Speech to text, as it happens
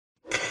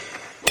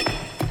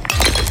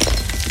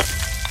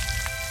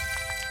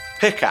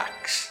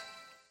Pickaxe.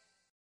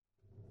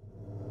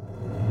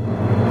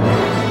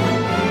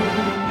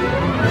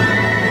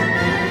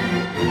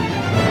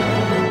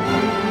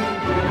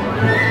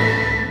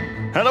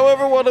 Hello,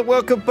 everyone, and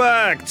welcome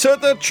back to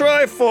the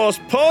Triforce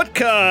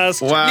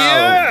podcast. Wow.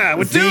 Yeah,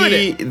 we're doing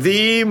it.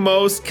 The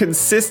most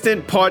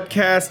consistent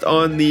podcast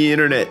on the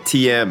internet,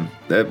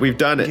 TM. We've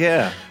done it.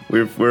 Yeah.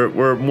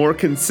 We're more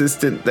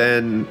consistent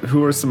than,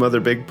 who are some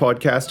other big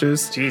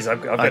podcasters? Jeez,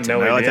 I've got I no don't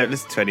know. I idea. don't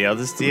listen to any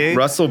others, do you?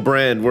 Russell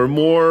Brand. We're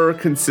more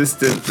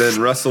consistent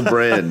than Russell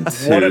Brand.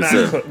 What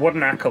who's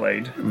an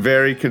accolade. a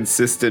very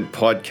consistent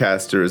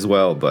podcaster as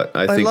well, but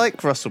I think...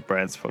 like Russell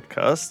Brand's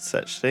podcasts,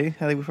 actually.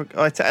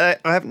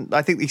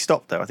 I think he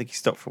stopped, though. I think he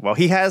stopped for a while.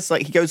 He has,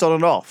 he goes on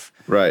and off.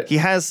 Right.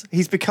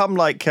 He's become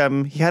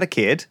he had a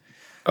kid.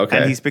 Okay.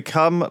 And he's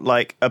become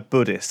a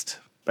Buddhist,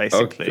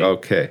 basically.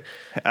 Okay.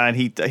 And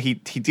he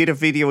did a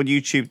video on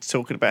YouTube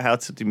talking about how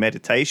to do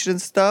meditation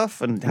and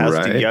stuff and how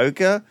to do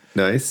yoga.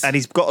 Nice. And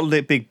he's got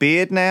a big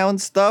beard now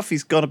and stuff.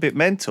 He's gone a bit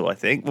mental, I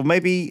think. Well,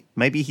 maybe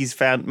he's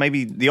found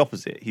the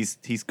opposite.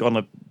 He's gone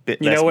a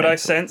bit. You less know what mental. I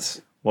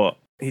sense? What?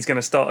 He's going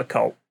to start a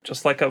cult,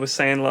 just like I was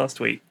saying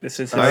last week. This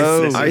is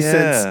his.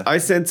 I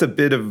sense a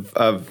bit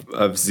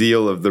of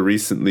zeal of the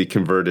recently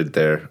converted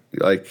there.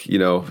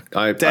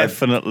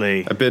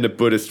 Definitely. I've been a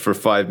Buddhist for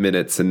 5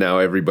 minutes, and now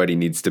everybody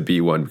needs to be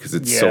one because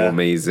it's so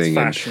amazing.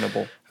 It's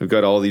fashionable. I've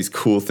got all these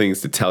cool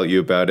things to tell you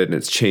about it, and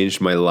it's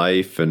changed my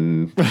life,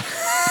 and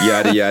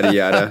yada yada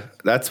yada.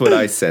 That's what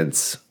I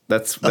sense.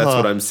 That's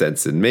what I'm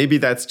sensing. Maybe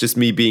that's just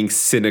me being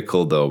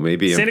cynical, though.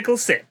 Cynical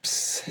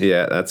sips.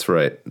 Yeah, that's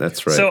right.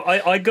 That's right. So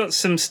I got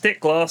some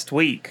stick last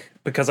week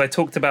because I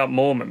talked about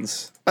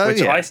Mormons,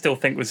 which I still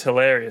think was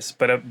hilarious.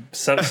 But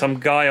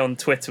some guy on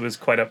Twitter was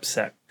quite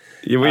upset.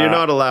 Yeah, well, you're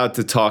not allowed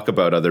to talk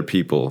about other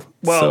people.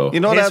 Well,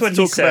 you're not allowed to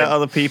talk about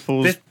other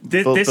people's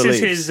this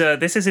beliefs.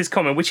 This is his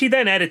comment, which he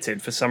then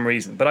edited for some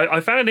reason. But I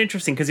found it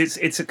interesting because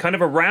it's a kind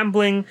of a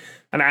rambling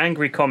and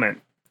angry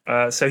comment.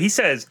 So he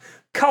says,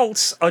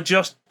 cults are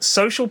just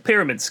social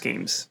pyramid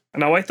schemes.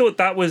 Now, I thought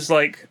that was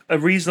a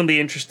reasonably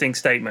interesting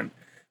statement.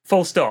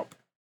 Full stop.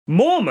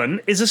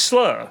 Mormon is a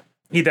slur.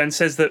 He then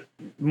says that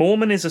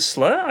Mormon is a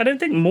slur? I don't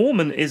think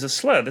Mormon is a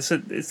slur. It's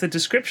a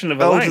description of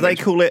a language. Do they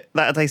call it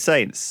Latter-day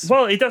Saints?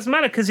 Well, it doesn't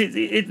matter because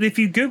if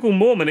you Google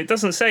Mormon, it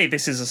doesn't say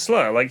this is a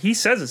slur. He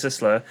says it's a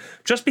slur.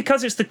 Just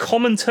because it's the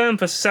common term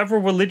for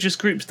several religious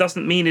groups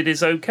doesn't mean it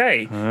is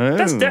okay. Oh.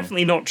 That's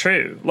definitely not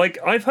true.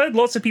 I've heard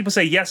lots of people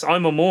say, yes,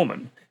 I'm a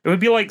Mormon. It would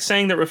be like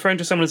saying that referring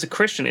to someone as a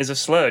Christian is a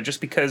slur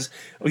just because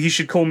you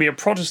should call me a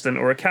Protestant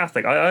or a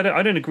Catholic. I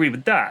don't agree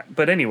with that.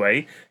 But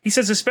anyway, he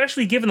says,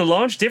 especially given the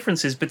large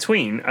differences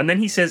between, and then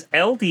he says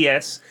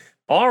LDS,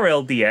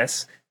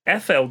 RLDS,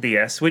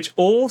 FLDS, which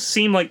all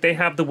seem like they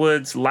have the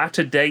words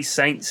Latter-day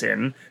Saints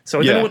in. So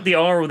I don't know what the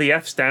R or the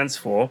F stands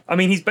for. I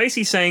mean, he's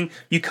basically saying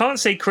you can't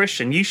say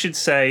Christian. You should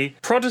say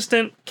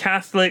Protestant,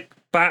 Catholic,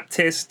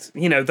 Baptist.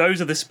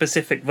 Those are the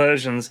specific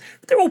versions.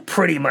 They're all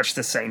pretty much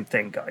the same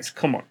thing, guys.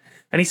 Come on.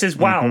 And he says,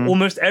 wow,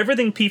 almost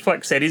everything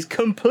P-Flex said is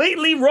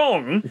completely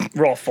wrong,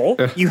 Raffle.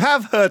 You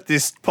have heard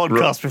this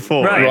podcast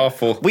before. Right.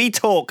 Raffle. We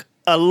talk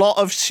a lot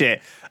of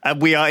shit, and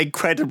we are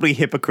incredibly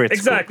hypocritical.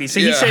 Exactly. So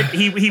he said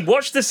he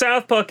watched the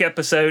South Park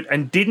episode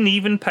and didn't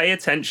even pay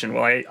attention.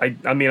 Well,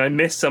 I mean, I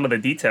missed some of the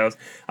details.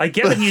 I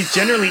get that he's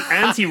generally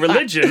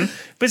anti-religion,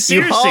 but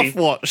seriously. You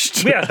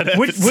half-watched. Yeah.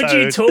 Would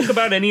you talk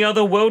about any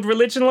other world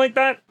religion like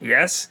that?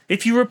 Yes.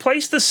 If you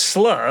replace the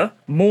slur,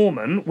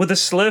 Mormon, with a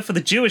slur for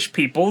the Jewish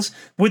peoples,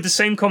 would the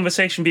same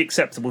conversation be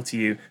acceptable to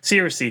you?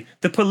 Seriously.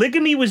 The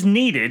polygamy was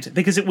needed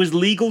because it was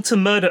legal to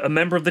murder a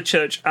member of the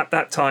church at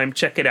that time.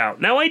 Check it out.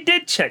 Now, I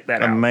did check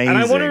that out. Amazing.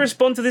 And I want to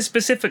respond to this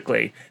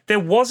specifically. There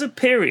was a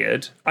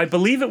period, I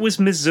believe it was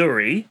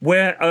Missouri,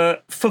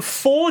 where for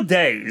 4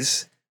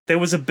 days there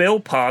was a bill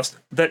passed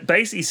that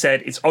basically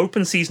said it's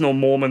open season on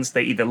Mormons.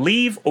 They either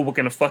leave or we're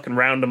going to fucking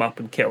round them up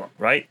and kill them,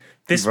 right?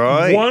 This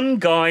one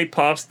guy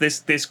passed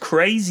this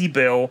crazy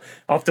bill.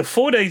 After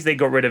 4 days, they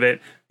got rid of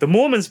it. The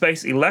Mormons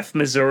basically left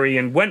Missouri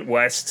and went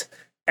west.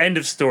 End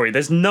of story.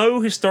 There's no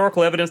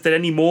historical evidence that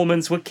any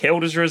Mormons were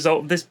killed as a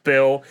result of this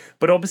bill,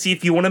 but obviously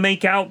if you want to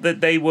make out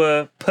that they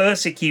were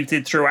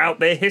persecuted throughout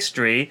their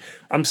history,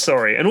 I'm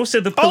sorry. And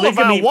also the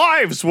polygamy... All of our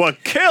wives were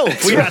killed.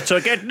 We had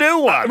to get new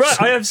ones. Right,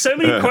 I have so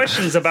many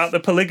questions about the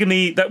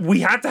polygamy, that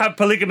we had to have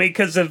polygamy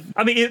because of...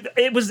 I mean,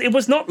 it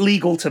was not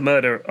legal to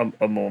murder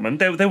a Mormon.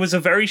 There was a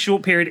very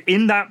short period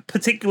in that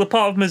particular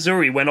part of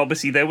Missouri when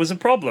obviously there was a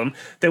problem.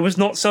 There was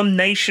not some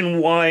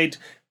nationwide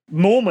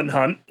Mormon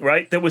hunt,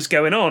 right, that was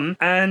going on.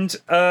 And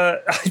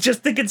I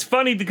just think it's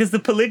funny because the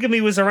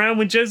polygamy was around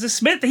when Joseph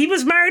Smith, he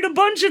was married a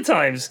bunch of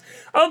times.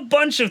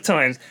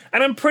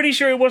 And I'm pretty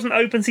sure it wasn't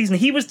open season.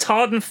 He was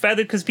tarred and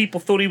feathered because people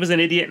thought he was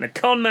an idiot and a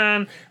con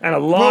man and a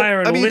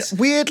liar all this.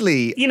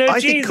 Weirdly, I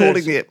think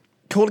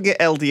calling it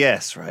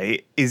LDS,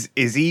 right,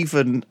 is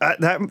even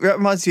that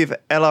reminds me of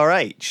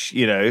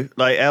LRH,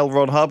 like L.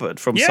 Ron Hubbard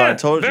from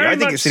Scientology. I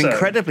think it's an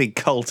incredibly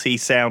culty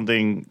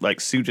sounding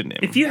pseudonym.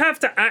 If you have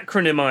to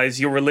acronymize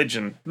your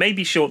religion,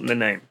 maybe shorten the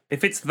name.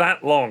 If it's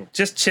that long,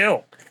 just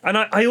chill. And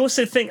I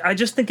also think, I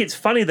just think it's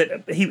funny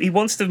that he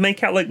wants to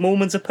make out like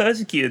Mormons are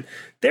persecuted.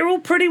 They're all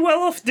pretty well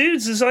off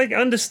dudes, as I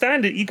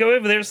understand it. You go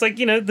over there, it's like,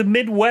 the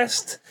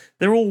Midwest.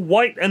 They're all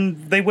white and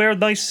they wear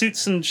nice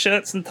suits and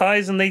shirts and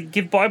ties and they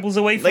give Bibles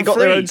away for free. They got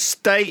their own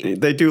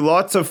state. They do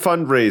lots of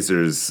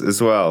fundraisers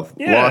as well.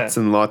 Yeah. Lots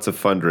and lots of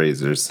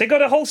fundraisers. They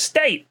got a whole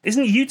state.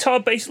 Isn't Utah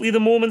basically the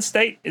Mormon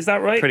state? Is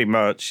that right? Pretty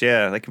much,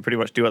 yeah. They can pretty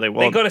much do what they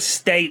want. They got a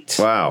state.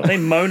 Wow. What are they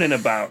moaning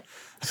about?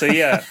 So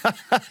yeah,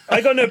 I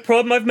got no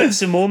problem. I've met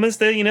some Mormons.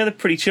 They're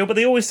pretty chill, but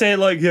they always say it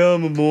like, "Yeah,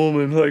 I'm a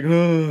Mormon." Like,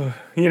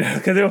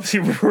 because they're obviously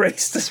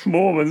racist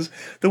Mormons.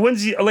 The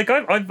ones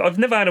I've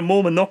never had a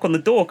Mormon knock on the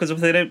door because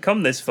they don't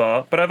come this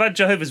far. But I've had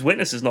Jehovah's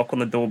Witnesses knock on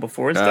the door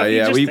before and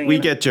stuff. We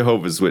get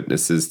Jehovah's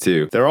Witnesses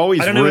too. They're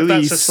always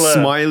really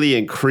smiley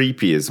and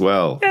creepy as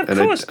well. Yeah, of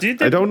course,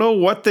 dude. I don't know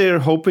what they're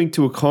hoping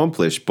to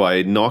accomplish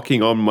by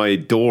knocking on my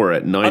door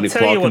at 9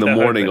 o'clock in the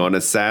morning on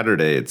a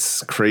Saturday.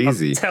 It's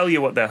crazy. I'll tell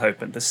you what they're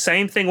hoping. The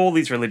same thing all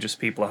these religious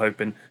people are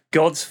hoping.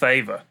 God's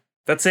favor.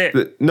 That's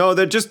it. No,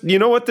 they're just, you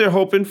know what they're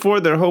hoping for?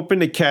 They're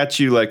hoping to catch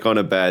you like on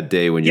a bad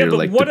day when you're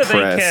like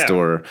depressed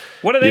or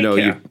what do they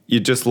care? You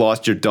just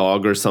lost your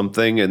dog or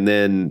something, and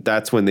then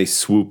that's when they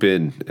swoop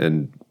in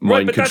and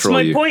mind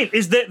control you. That's my point,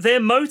 is that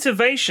their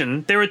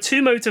motivation, there are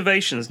two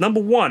motivations.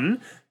 Number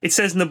one, it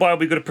says in the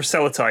Bible you've got to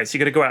proselytize. You've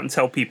got to go out and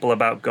tell people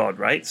about God,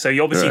 right? So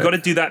you obviously got to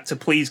do that to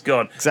please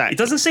God. Exactly.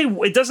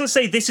 It doesn't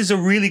say this is a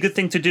really good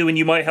thing to do and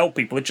you might help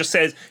people. It just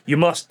says you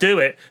must do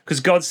it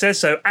because God says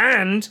so.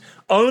 And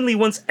only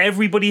once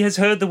everybody has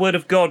heard the word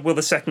of God will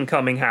the second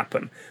coming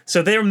happen.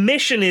 So their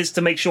mission is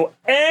to make sure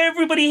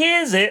everybody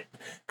hears it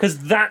because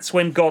that's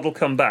when God will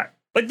come back.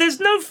 Like, there's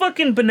no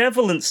fucking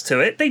benevolence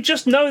to it. They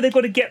just know they've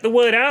got to get the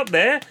word out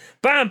there.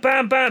 Bam,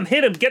 bam, bam,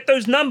 hit them. Get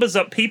those numbers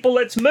up, people.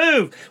 Let's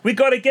move. We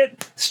got to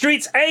get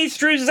streets A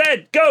through Z.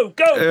 Go,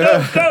 go,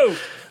 go, go.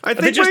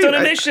 They're just on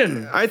a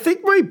mission. I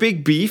think my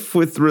big beef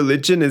with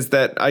religion is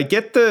that I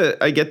get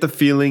the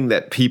feeling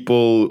that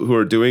people who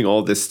are doing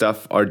all this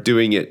stuff are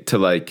doing it to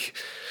like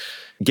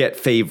get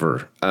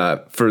favor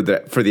for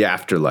the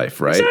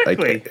afterlife, right?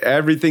 Exactly. Like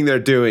everything they're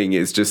doing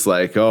is just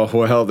like, oh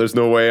well, there's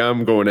no way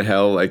I'm going to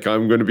hell. Like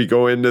I'm going to be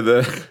going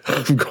to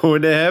I'm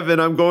going to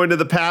heaven. I'm going to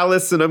the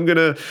palace, and I'm going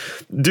to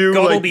do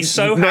God like will be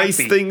so nice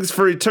happy. Things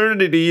for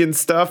eternity and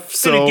stuff.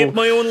 So I'm gonna get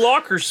my own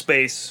locker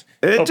space.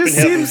 It just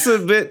seems a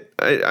bit.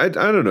 I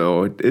don't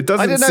know. It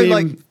doesn't. I don't know. Seem,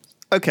 like,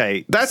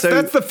 okay, that's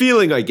the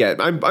feeling I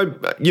get. I'm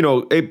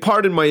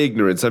pardon my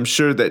ignorance. I'm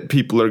sure that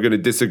people are going to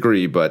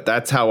disagree, but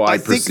that's how I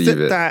perceive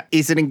it. That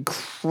is an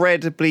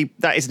incredibly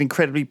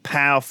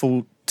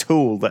powerful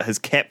tool that has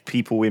kept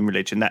people in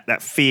religion.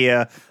 That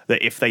fear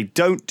that if they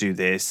don't do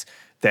this,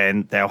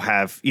 then they'll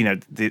have,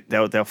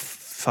 they'll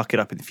fuck it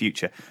up in the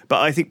future.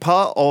 But I think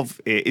part of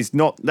it is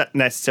not that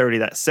necessarily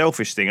that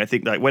selfish thing. I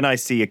think like when I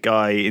see a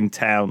guy in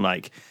town,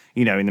 like,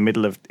 in the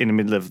middle of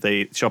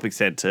the shopping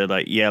center,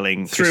 like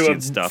yelling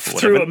Christian stuff or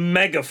whatever. Through a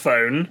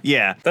megaphone.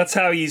 Yeah. That's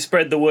how you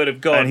spread the word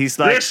of God. And he's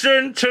like,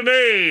 listen to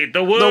me.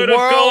 The word of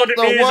God is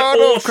awesome. The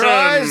word of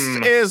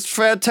Christ is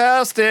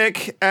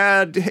fantastic,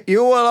 and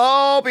you will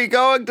all be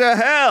going to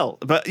hell.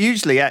 But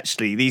usually,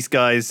 actually, these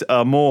guys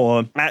are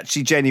more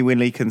actually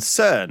genuinely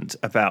concerned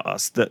about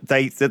us, that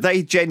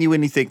they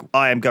genuinely think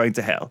I am going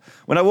to hell.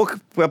 When I walk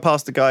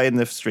past a guy in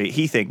the street,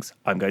 he thinks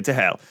I'm going to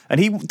hell. And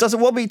he doesn't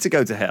want me to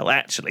go to hell,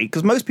 actually,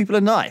 because most people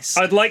are nice.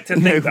 I'd like to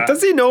think that.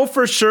 Does he know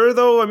for sure,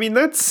 though? I mean,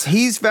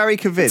 he's very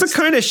convinced. It's a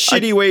kind of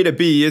shitty way to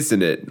be,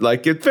 isn't it?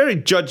 Like, it's very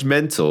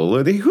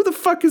judgmental. Who the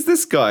fuck is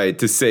this guy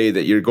to say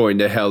that you're going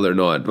to hell or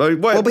not? Like,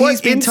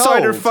 what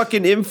insider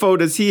fucking info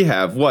does he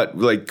have? What,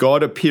 like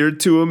God appeared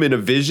to him in a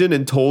vision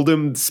and told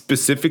him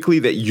specifically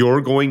that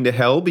you're going to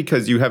hell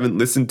because you haven't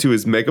listened to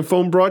his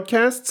megaphone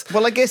broadcasts?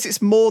 Well, I guess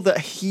it's more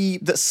that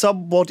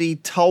somebody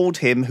told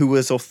him who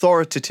was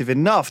authoritative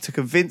enough to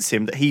convince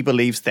him that he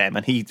believes them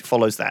and he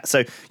follows that.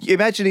 So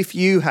imagine if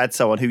you had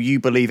someone who you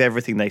believe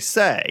everything they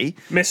say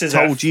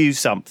told you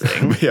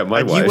something. Yeah,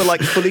 my wife. You were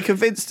like fully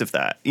convinced of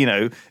that,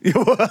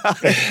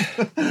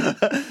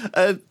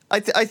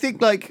 I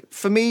think, like,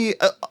 for me,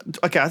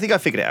 okay, I think I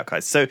figured it out,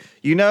 guys. So,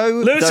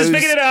 Lewis has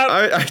figured it out.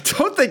 I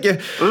don't think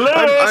it.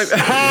 Lewis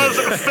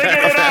has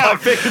figured it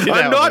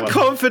out. I'm not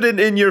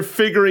confident in your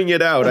figuring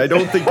it out. I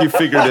don't think you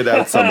figured it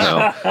out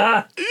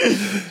somehow.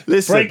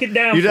 Listen, break it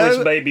down for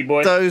us, baby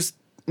boy. Those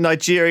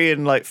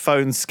Nigerian like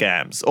phone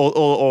scams or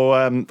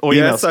email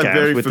yes, scams. I'm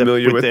very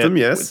familiar with them.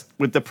 Yes,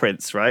 with the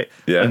prince, right?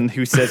 Yeah, and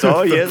who says,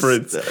 "Oh yes,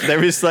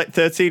 there is like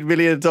 $13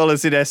 million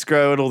in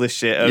escrow and all this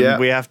shit, and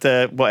we have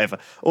to whatever,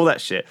 all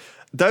that shit."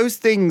 Those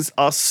things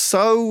are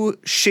so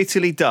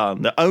shittily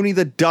done that only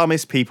the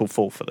dumbest people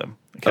fall for them.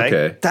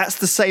 Okay, that's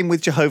the same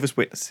with Jehovah's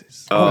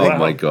Witnesses. Oh right?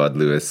 My God,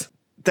 Lewis.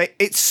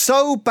 It's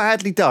so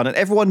badly done, and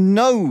everyone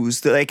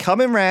knows that they're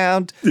coming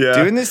around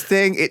doing this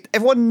thing.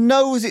 Everyone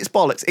knows it's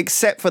bollocks,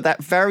 except for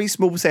that very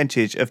small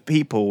percentage of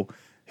people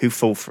who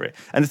fall for it.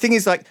 And the thing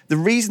is, like, the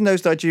reason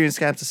those Nigerian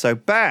scams are so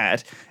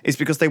bad is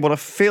because they want to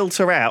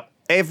filter out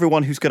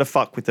everyone who's going to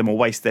fuck with them or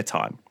waste their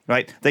time,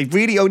 right? They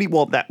really only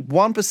want that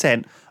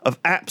 1% of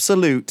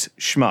absolute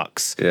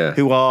schmucks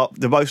who are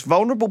the most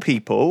vulnerable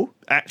people,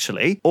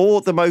 actually,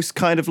 or the most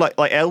kind of like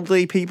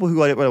elderly people who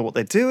don't know what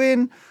they're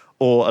doing,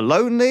 or are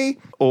lonely,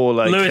 or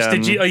like... Lewis,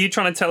 are you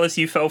trying to tell us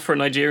you fell for a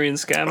Nigerian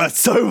scam?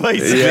 So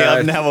basically,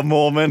 I'm now a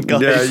Mormon,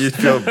 guys. Yeah, you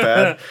feel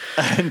bad.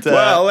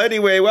 Well,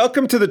 anyway,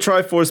 welcome to the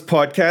Triforce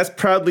podcast,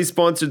 proudly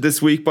sponsored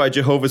this week by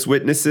Jehovah's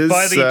Witnesses,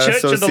 by the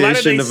Church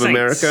Association of the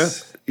America.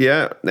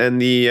 Yeah,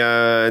 and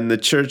the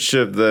Church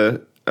of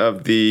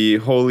the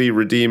Holy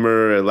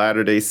Redeemer,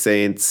 Latter-day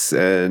Saints,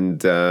 and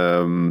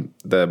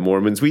the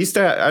Mormons. We used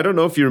to I don't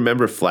know if you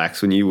remember,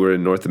 Flax, when you were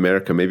in North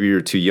America. Maybe you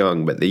were too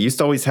young, but they used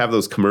to always have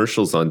those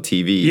commercials on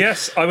TV.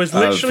 Yes, I was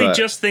literally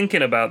just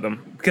thinking about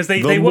them because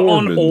they were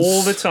on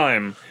all the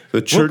time.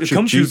 The Church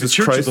of Jesus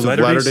Christ of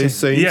Latter-day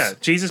Saints. Yeah,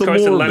 Jesus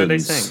Christ of Latter-day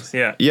Saints.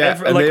 Yeah. Yeah,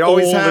 and they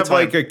always have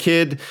like a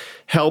kid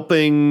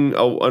helping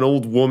an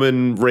old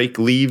woman rake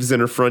leaves in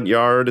her front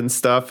yard and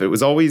stuff. It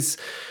was always,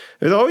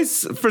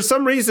 for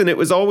some reason, it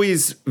was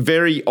always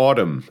very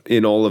autumn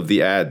in all of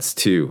the ads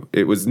too.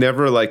 It was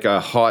never like a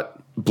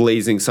hot,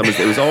 blazing summer.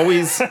 It was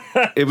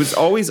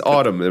always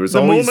autumn. There was the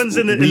always Mormons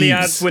in the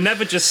ads were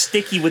never just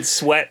sticky with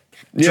sweat,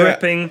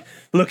 dripping,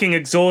 looking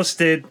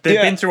exhausted.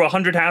 They've been through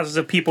 100 houses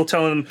of people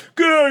telling them,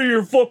 "Get out of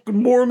here,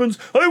 fucking Mormons!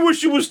 I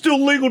wish it was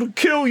still legal to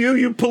kill you,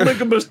 you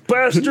polygamous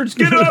bastards!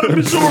 Get out of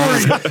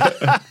Missouri!"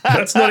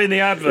 That's not in the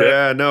advert.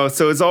 Yeah, no.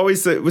 So it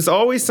was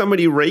always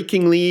somebody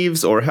raking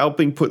leaves or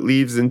helping put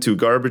leaves into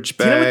garbage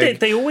bag. You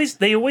know what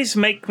they always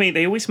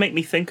make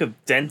me think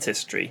of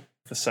dentistry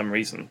for some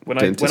reason. When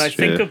I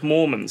think of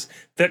Mormons,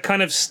 that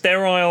kind of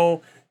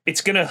sterile,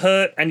 it's gonna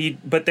hurt,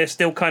 but they're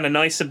still kind of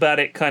nice about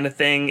it, kind of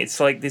thing. It's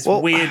like this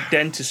weird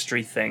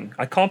dentistry thing.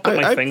 I can't put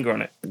my finger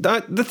on it.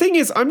 The thing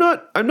is, I'm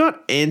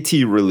not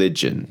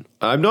anti-religion.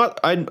 I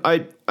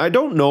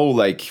don't know,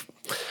 like,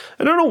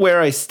 I don't know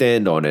where I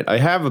stand on it. I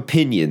have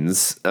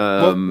opinions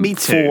me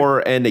too.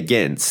 For and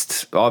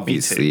against,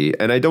 obviously,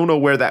 and I don't know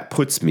where that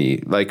puts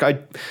me. Like,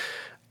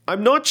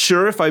 I'm not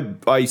sure if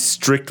I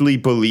strictly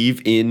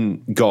believe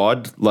in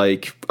God,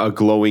 like a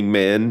glowing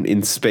man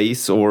in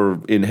space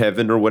or in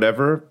heaven or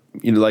whatever.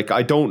 You know, like,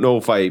 I don't know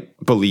if I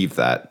believe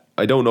that.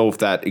 I don't know if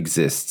that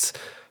exists.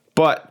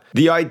 But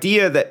the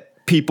idea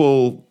that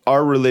people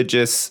are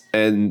religious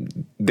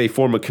and they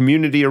form a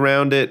community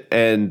around it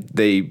and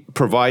they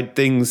provide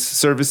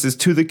services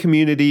to the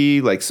community,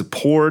 like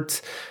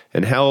support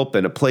and help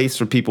and a place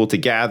for people to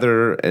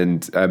gather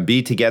and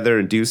be together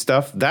and do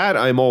stuff, that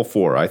I'm all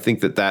for. I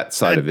think that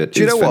side of it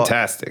is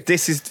fantastic. What?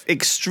 This is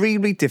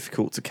extremely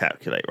difficult to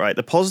calculate, right?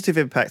 The positive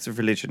impacts of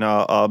religion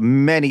are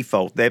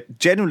manyfold. They're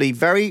generally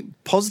very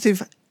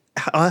positive,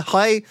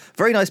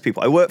 very nice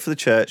people. I worked for the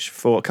church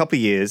for a couple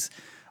of years.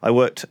 I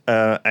worked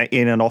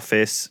in an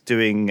office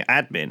doing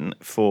admin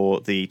for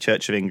the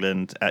Church of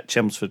England at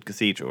Chelmsford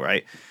Cathedral,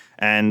 right?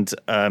 And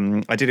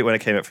I did it when I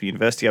came out from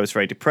university. I was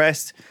very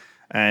depressed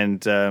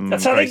and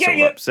that's how they get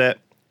you. Upset.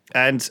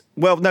 And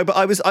well, no, but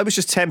I was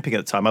just temping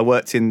at the time. I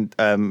worked in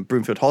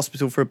Broomfield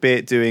Hospital for a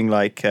bit, doing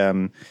like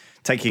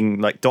taking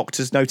like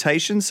doctor's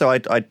notations. So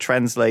I'd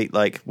translate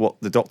like what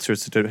the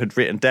doctors had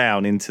written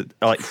down into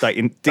like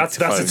in dictaphones.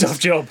 That's a tough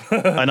job.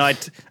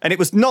 and it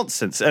was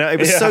nonsense. And it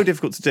was so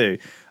difficult to do.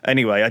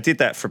 Anyway, I did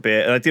that for a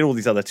bit, and I did all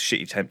these other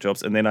shitty temp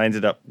jobs, and then I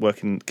ended up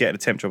getting a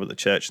temp job at the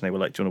church, and they were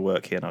like, "Do you want to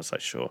work here?" And I was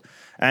like, "Sure."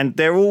 And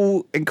they're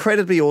all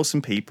incredibly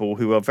awesome people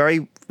who are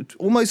very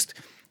almost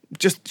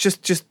just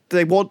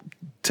they want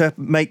to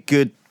make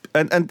good,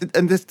 and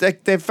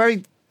they're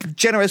very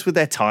generous with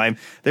their time.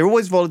 They're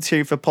always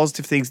volunteering for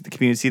positive things in the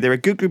community. They're a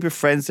good group of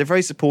friends. They're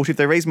very supportive.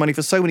 They raise money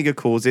for so many good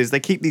causes.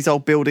 They keep these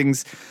old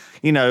buildings,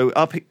 you know,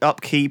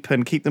 upkeep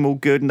and keep them all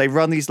good, and they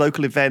run these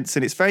local events,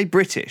 and it's very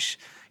British.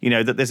 You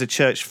know, that there's a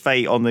church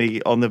fete on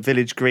the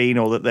village green,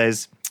 or that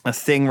there's a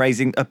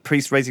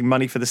priest raising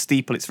money for the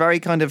steeple. It's very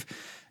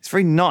it's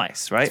very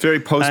nice, right? It's very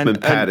postman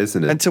Pat,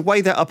 isn't it? And to weigh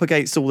that up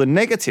against all the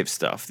negative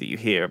stuff that you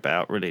hear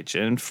about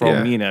religion,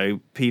 from, you know,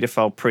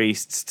 paedophile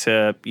priests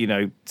to, you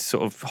know,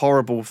 sort of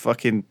horrible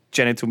fucking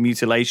genital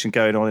mutilation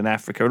going on in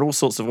Africa and all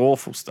sorts of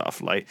awful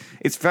stuff. Like,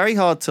 it's very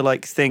hard to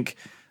like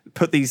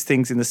put these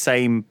things in the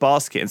same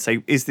basket and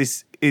say, is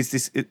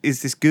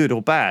this good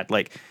or bad?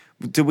 Like,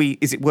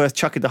 is it worth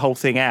chucking the whole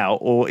thing out,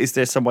 or is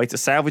there some way to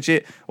salvage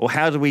it, or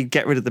how do we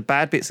get rid of the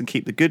bad bits and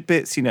keep the good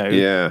bits? You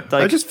know,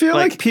 I just feel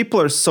like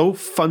people are so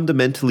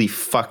fundamentally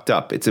fucked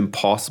up. It's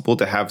impossible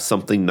to have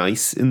something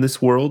nice in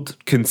this world,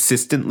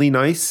 consistently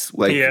nice,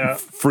 like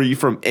free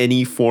from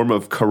any form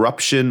of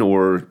corruption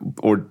or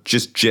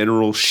just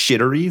general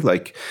shittery.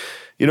 Like,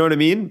 you know what I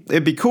mean?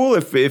 It'd be cool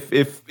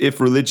if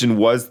religion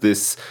was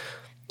this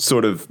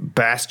sort of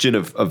bastion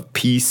of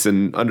peace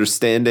and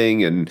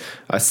understanding and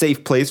a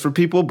safe place for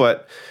people,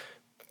 but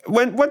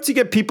once you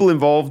get people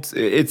involved,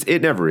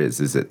 it never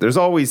is it? There's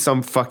always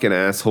some fucking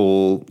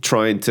asshole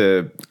trying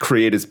to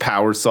create his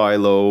power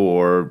silo,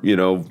 or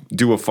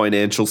do a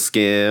financial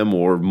scam,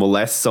 or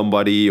molest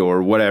somebody,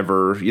 or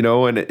whatever,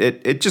 and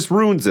it just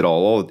ruins it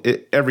all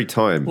every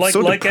time. So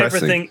like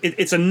depressing. everything,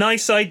 it's a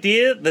nice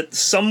idea that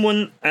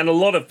someone and a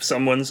lot of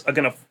someone's are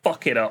going to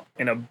fuck it up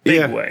in a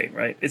big way,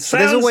 right? It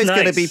sounds there's always nice.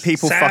 going to be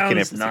people fucking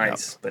everything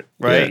nice, up, but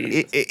right?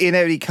 In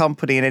any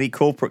company, in any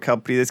corporate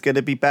company, there's going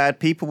to be bad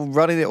people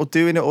running it or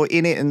doing it or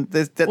in it, and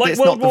it's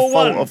not the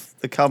fault of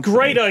the company.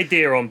 Great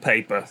idea on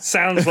paper.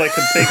 Sounds like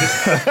a big.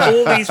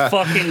 All these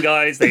fucking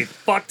guys, they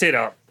fucked it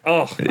up.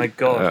 Oh my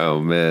god. Oh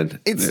man.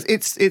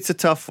 It's a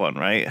tough one,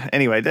 right?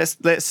 Anyway,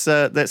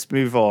 let's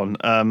move on.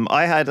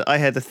 I had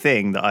a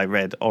thing that I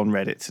read on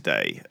Reddit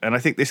today, and I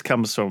think this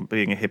comes from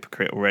being a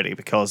hypocrite already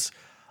because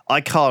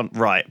I can't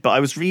write, but I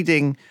was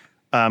reading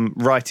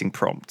writing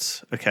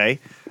prompts, okay?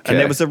 And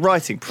there was a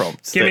writing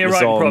prompt. Give me a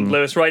writing prompt,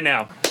 Lewis, right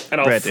now,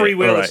 and I'll Reddit.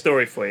 freewheel a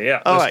story for you.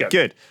 Yeah. All let's right, go.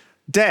 good.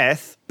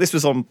 Death, this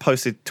was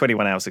posted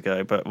 21 hours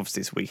ago, but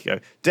obviously it's a week ago.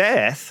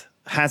 Death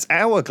has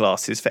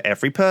hourglasses for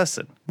every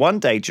person. One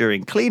day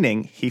during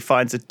cleaning, he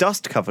finds a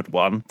dust-covered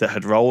one that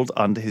had rolled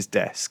under his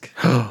desk.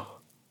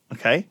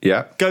 Okay?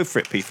 Yeah. Go for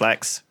it,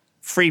 P-Flax.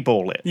 Free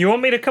ball it. You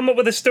want me to come up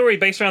with a story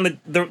based around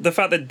the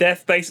fact that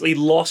Death basically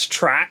lost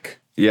track?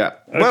 Yeah.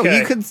 Okay. Well,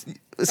 you can...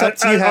 It's up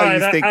to you how you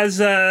think. It's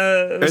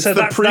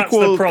the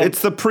prequel.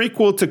 It's the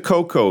prequel to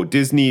Coco,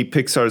 Disney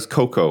Pixar's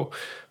Coco,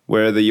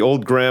 where the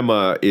old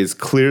grandma is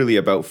clearly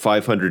about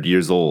 500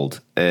 years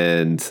old,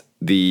 and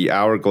the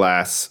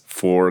hourglass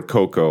for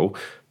Coco,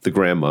 the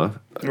grandma.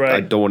 Right. I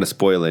don't want to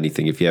spoil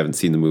anything if you haven't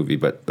seen the movie,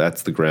 but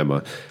that's the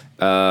grandma.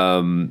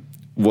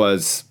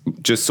 Was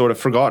just sort of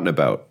forgotten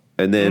about,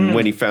 and then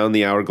when he found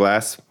the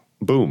hourglass,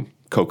 boom,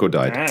 Coco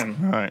died.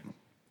 Damn. Right.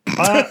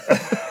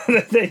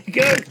 There you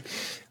go.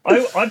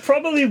 I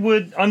probably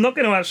would. I'm not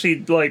going to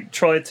actually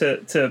try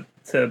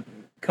to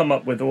come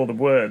up with all the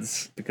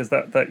words because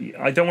that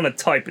I don't want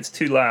to type. It's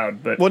too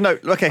loud. But well, no.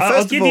 Okay.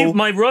 I'll give you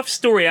my rough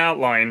story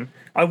outline.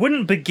 I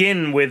wouldn't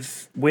begin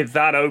with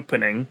that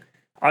opening.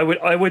 I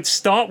would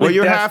start with. Well,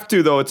 you have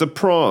to though. It's a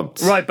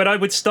prompt, right? But I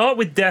would start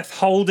with Death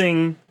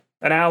holding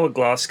an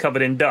hourglass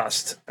covered in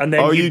dust, and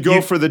then you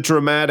go for the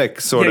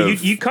dramatic sort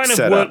of. You kind of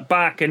setup. work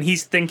back, and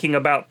he's thinking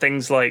about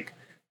things like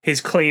his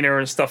cleaner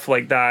and stuff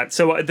like that.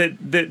 So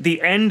the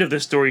end of the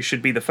story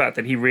should be the fact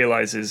that he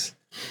realizes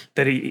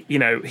that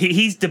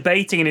he's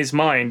debating in his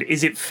mind,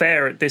 is it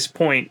fair at this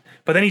point?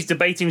 But then he's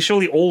debating,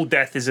 surely all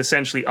death is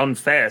essentially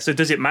unfair. So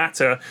does it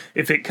matter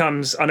if it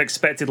comes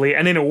unexpectedly?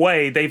 And in a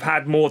way, they've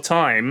had more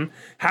time.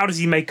 How does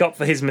he make up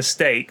for his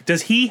mistake?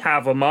 Does he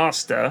have a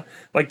master?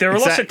 There are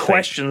lots of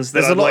questions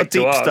that I'd like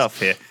to ask. There's a lot of deep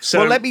stuff here. So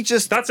well, let me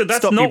just that's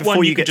stop not you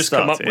one you get could just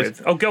started. come up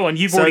with. Oh, go on.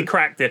 You've already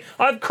cracked it.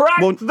 I've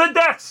cracked the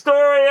death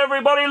story,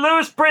 everybody.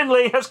 Lewis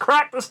Brindley has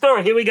cracked the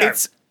story. Here we go.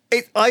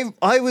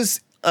 I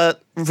was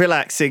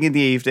relaxing in the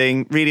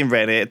evening, reading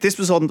Reddit. This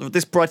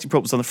writing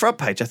prompt was on the front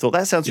page. I thought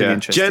that sounds really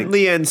interesting.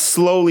 Gently and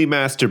slowly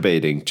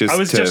masturbating. I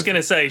was just going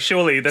to say,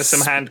 surely there's some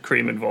hand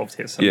cream involved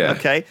here. Somewhere. Yeah.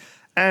 Okay.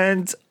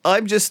 And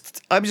I'm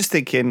just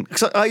thinking,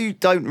 because I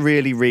don't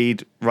really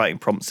read writing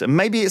prompts, and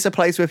maybe it's a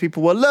place where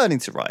people were learning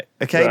to write.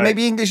 Okay, right.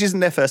 Maybe English isn't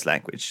their first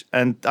language,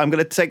 and I'm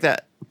going to take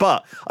that.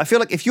 But I feel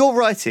like if you're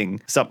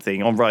writing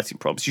something on writing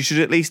prompts, you should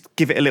at least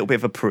give it a little bit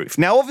of a proof.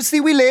 Now, obviously,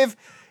 we live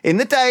in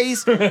the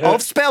days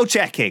of spell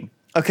checking.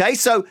 Okay,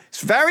 so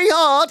it's very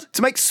hard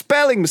to make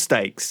spelling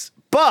mistakes,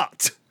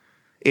 but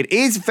it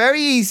is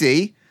very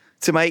easy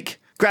to make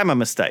grammar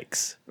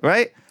mistakes,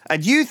 right?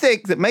 And you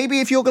think that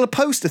maybe if you're going to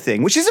post a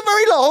thing, which isn't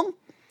very long,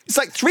 it's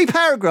like 3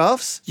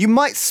 paragraphs, you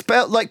might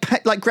spell like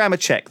grammar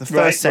check the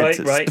first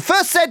sentence. Right. The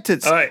first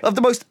sentence of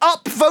the most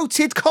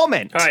upvoted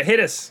comment. All right,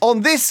 hit us.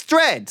 On this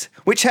thread,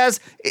 which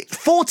has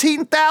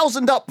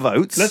 14,000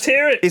 upvotes. Let's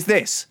hear it. Is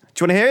this.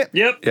 Do you want to hear it?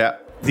 Yep. Yeah.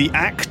 The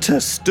actor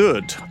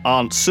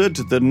answered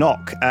the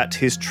knock at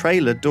his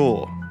trailer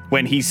door.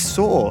 When he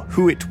saw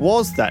who it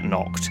was that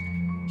knocked,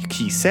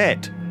 he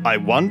said, "I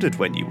wondered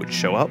when you would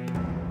show up.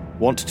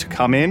 Want to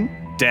come in?"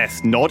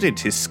 Death nodded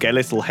his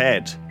skeletal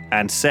head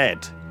and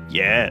said,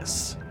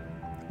 "Yes."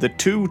 The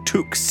two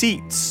took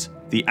seats,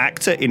 the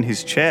actor in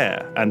his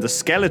chair and the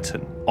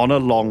skeleton on a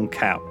long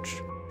couch.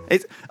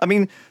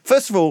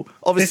 First of all,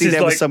 obviously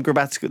there was some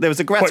grammatical... There was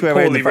a grammatical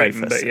error in the very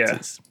first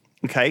sentence.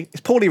 Okay, it's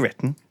poorly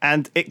written,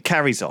 and it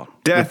carries on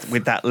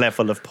with that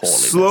level of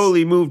poorliness.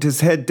 Slowly moved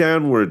his head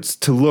downwards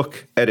to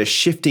look at a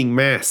shifting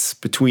mass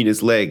between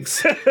his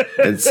legs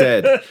and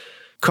said,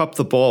 "Cup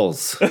the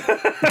balls, work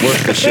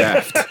the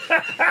shaft."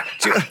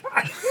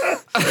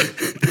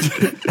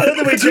 I don't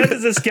know which end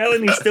is a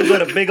skeleton. He's still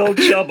got a big old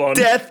chub on.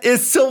 Death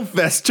is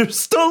Sylvester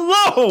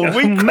Stallone.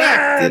 We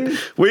cracked it.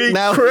 We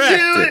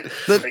cracked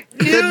it.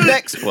 The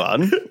next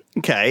one,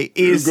 okay,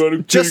 is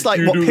just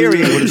like what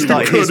period would have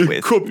started his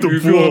with. Cup the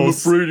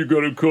balls. I'm afraid you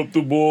gotta cup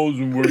the balls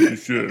and work the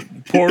shaft.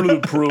 Part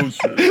of the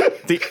process.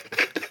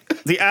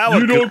 The hour.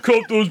 You don't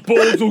cup those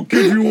balls, I'll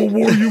give you a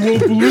war you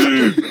won't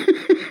believe.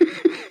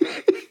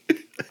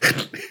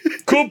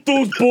 Cup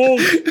those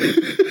balls.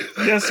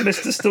 Yes,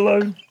 Mr.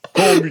 Stallone.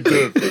 Call me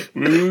dead.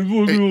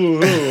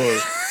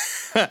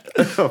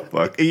 Oh,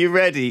 fuck. Are you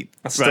ready?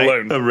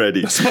 Stallone. I'm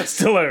ready. That's my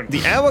Stallone.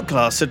 The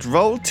hourglass had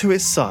rolled to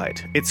his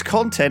side, its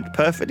content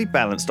perfectly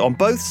balanced on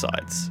both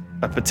sides.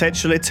 A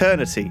potential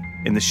eternity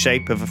in the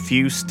shape of a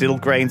few still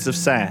grains of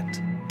sand.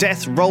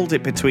 Death rolled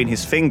it between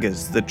his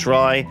fingers, the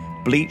dry,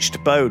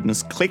 bleached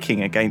bones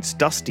clicking against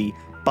dusty,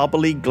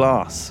 bubbly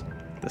glass.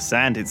 The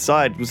sand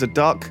inside was a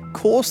dark,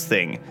 coarse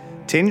thing,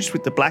 tinged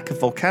with the black of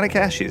volcanic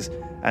ashes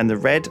and the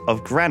red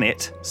of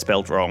granite,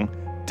 spelled wrong,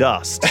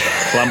 dust,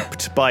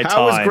 clumped by time.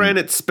 How is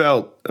granite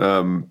spelt?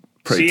 Granite.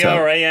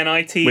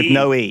 With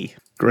no E.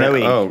 No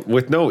E. Oh,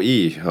 with no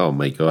E. Oh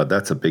my God,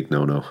 that's a big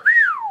no-no.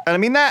 And I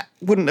mean, that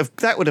would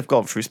have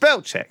gone through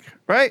spell check,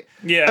 right?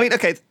 Yeah. I mean,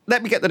 okay,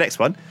 let me get the next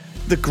one.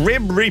 The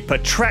Grim Reaper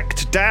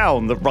tracked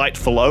down the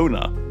rightful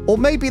owner, or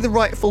maybe the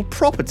rightful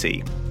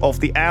property, of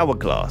the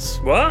hourglass.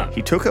 What?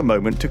 He took a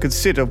moment to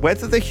consider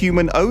whether the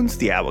human owns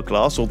the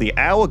hourglass or the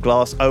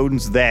hourglass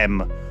owns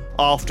them.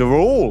 After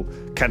all,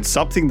 can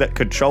something that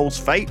controls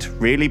fate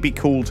really be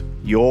called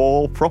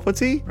your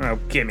property? Oh,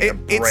 give me a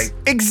break. It's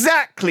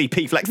exactly,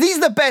 P-Flex. These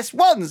are the best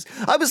ones.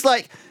 I was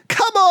like,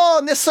 come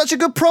on, there's such a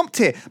good prompt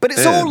here. But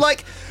it's all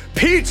like,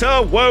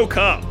 Peter woke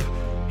up.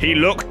 He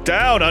looked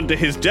down under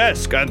his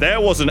desk and there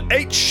was an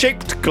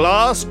H-shaped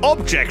glass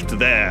object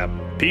there.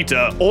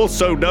 Peter,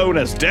 also known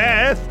as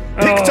Death,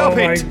 picked up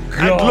it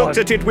and looked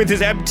at it with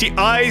his empty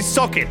eye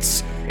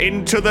sockets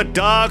into the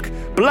dark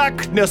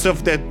blackness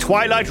of the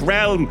twilight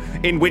realm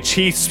in which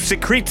he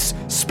secretes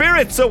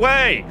spirits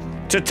away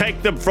to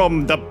take them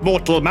from the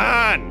mortal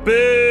man.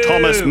 Boo!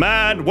 Thomas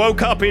Mann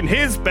woke up in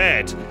his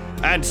bed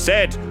and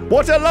said,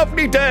 "What a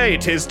lovely day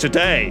it is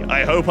today.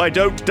 I hope I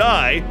don't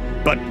die."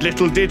 But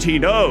little did he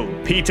know,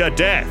 Peter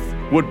Death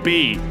would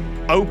be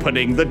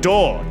opening the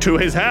door to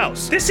his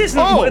house. This isn't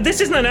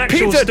an actual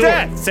Peter story.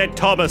 Death, said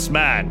Thomas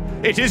Mann.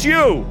 It is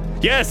you.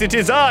 Yes, it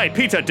is I,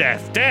 Peter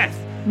Death. Death.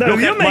 No,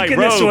 Look you're at my making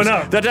this robes one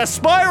up. that are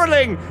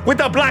spiraling with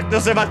the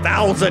blackness of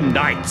 1,000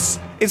 nights.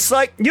 It's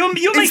like You're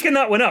making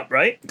that one up,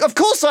 right? Of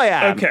course I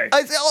am. Okay.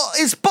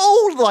 It's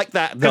bold like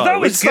that, though. that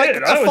was it's good.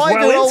 like I a was well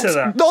 5-year-old into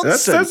that.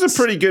 nonsense. That's a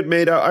pretty good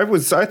made out.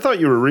 I thought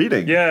you were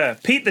reading. Yeah,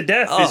 Pete the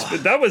Death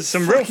that was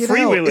some real Fucking hell,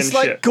 freewheeling it's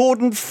like shit.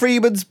 Gordon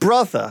Freeman's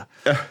brother.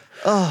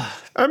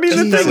 I mean,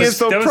 the That thing was- is,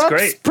 though, that was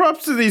great.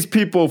 props to these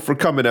people for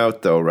coming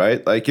out, though,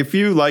 right? Like, if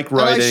you like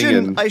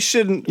writing I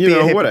shouldn't you be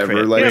know, a whatever,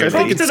 hypocrite. like, Yeah, I think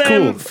props to it's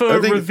them cool. for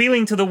I think-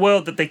 revealing to the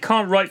world that they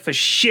can't write for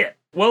shit.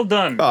 Well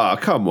done. Oh,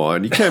 come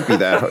on. You can't be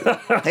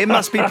that. It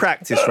must be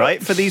practice,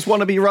 right, for these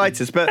wannabe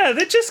writers. But Yeah,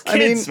 they're just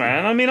kids, I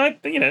man. mean- I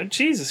mean,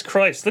 Jesus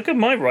Christ. Look at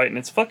my writing.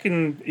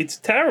 It's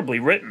terribly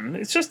written.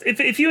 It's just,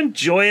 if you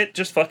enjoy it,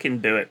 just fucking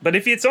do it. But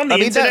if it's on the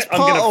internet, that's I'm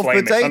part going to of flame it.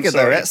 I'm Bodega, though.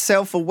 sorry. That's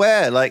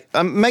self-aware. Like,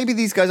 maybe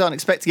these guys aren't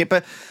expecting it,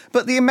 but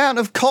the amount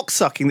of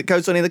cocksucking that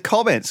goes on in the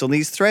comments on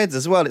these threads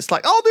as well. It's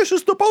like, oh, this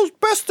is the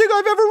best thing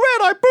I've ever read.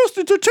 I burst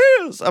into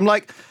tears. I'm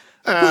like,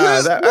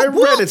 I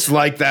read it's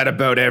like that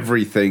about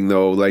everything,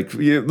 though. Like,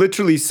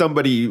 literally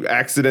somebody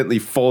accidentally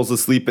falls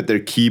asleep at their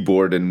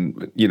keyboard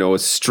and, a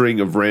string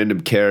of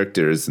random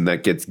characters, and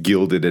that gets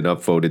gilded and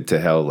upvoted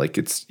to hell. Like,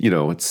 it's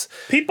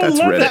People that's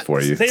love Reddit that.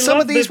 for you. They some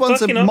love of these the ones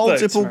are fucking upvotes,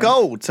 multiple man.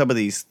 gold, some of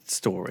these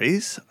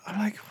stories. I'm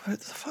like, what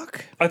the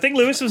fuck? I think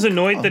Lewis was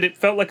annoyed that it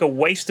felt like a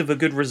waste of a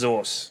good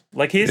resource.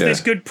 Like, here's Yeah.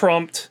 this good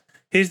prompt,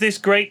 here's this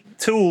great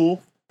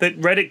tool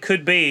that Reddit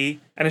could be,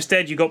 and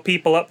instead you got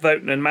people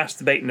upvoting and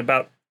masturbating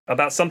about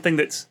something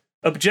that's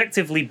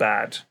objectively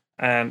bad.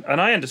 And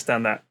I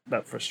understand that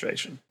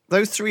frustration.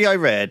 Those 3 I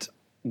read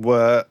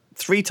were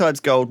 3 times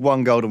gold,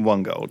 1 gold, and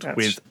 1 gold, That's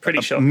with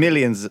pretty shocking.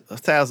 millions,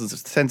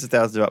 thousands, tens of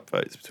thousands of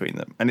upvotes between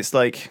them. And it's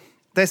like,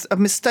 there's a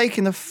mistake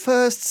in the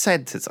first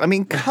sentence. I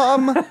mean,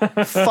 come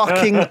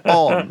fucking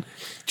on.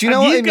 Do you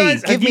know what I mean?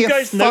 Have you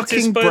guys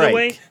noticed, by break. the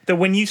way, that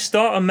when you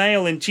start a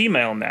mail in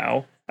Gmail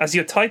now, as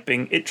you're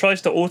typing, it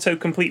tries to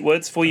auto-complete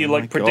words for you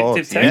like predictive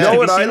text. yeah. You know Have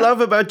what I seen that? love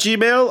about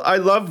Gmail? I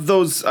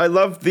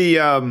love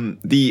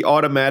the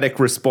automatic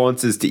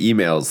responses to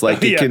emails.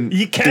 Like, Yeah, it can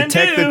you can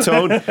detect do. the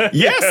tone.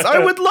 Yes, I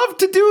would love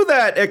to do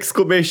that!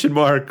 Exclamation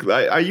mark.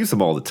 I use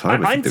them all the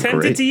time. I I'm think they're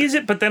tempted great. to use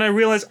it, but then I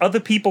realize other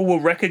people will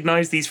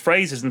recognize these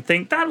phrases and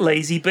think, that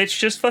lazy bitch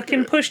just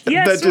fucking pushed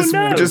yes that or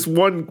no. just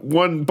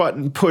one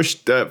button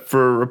pushed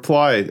for a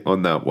reply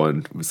on that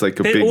one. It was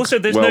like a big. Also,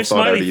 there's no well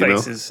thought out smiley email.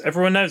 faces.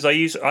 Everyone knows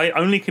I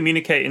only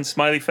communicate in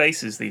smiley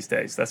faces these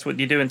days. That's what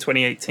you do in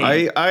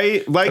 2018.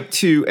 I like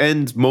to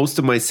end most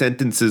of my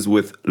sentences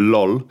with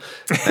lol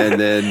and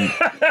then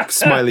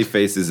smiley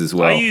faces as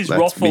well. I use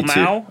That's me Rothel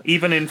too. Mao,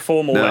 even in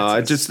formal No,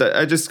 letters.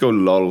 I just go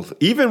lol.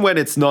 Even when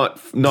it's not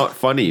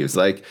funny. It's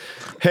like,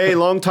 hey,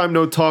 long time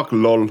no talk,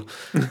 lol.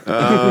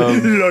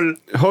 Lol.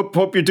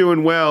 Hope you're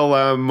doing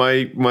well.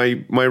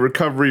 My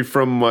recovery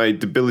from my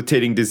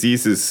debilitating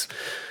diseases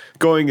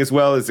going as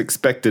well as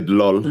expected,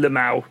 lol.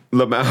 Lamau.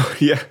 Lamau,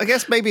 yeah. I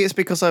guess maybe it's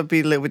because I've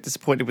been a little bit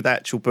disappointed with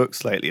actual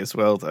books lately as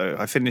well, though.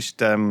 I finished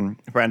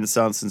Brandon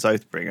Sanderson's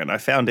Oathbringer, and I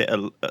found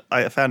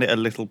it a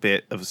little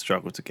bit of a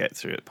struggle to get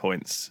through at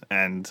points.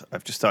 And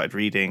I've just started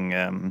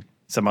reading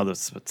some other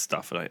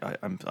stuff.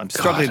 And I'm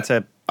struggling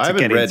to I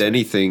haven't read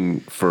anything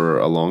for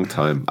a long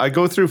time. I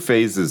go through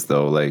phases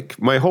though. Like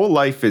my whole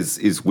life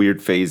is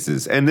weird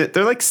phases, and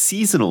they're like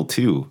seasonal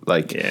too.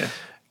 Like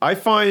I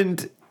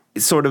find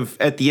sort of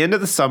at the end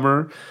of the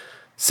summer,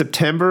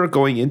 September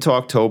going into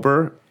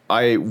October,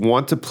 I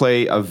want to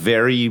play a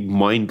very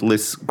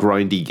mindless,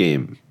 grindy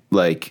game.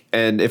 Like,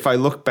 and if I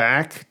look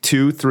back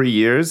 2-3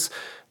 years,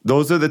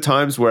 those are the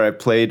times where I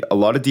played a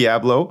lot of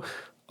Diablo,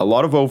 a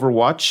lot of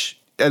Overwatch,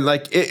 and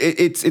like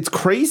it's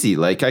crazy.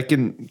 Like I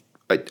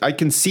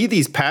can see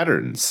these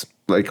patterns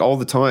like all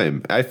the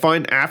time. I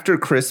find after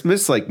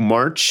Christmas, like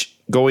March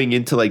going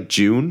into like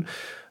June,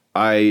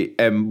 I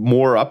am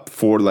more up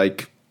for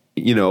like,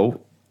 you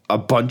know, a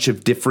bunch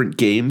of different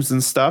games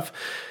and stuff.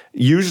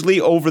 Usually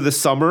over the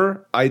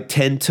summer, I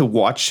tend to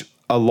watch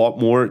a lot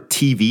more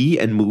TV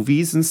and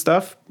movies and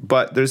stuff,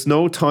 but there's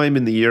no time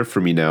in the year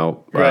for me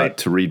now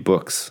to read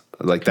books.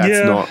 Like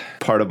that's not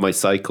part of my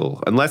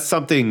cycle unless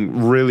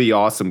something really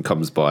awesome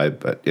comes by.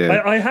 But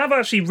I have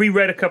actually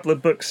reread a couple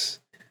of books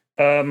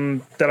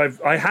that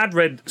I had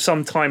read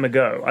some time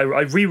ago. I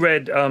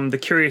reread The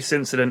Curious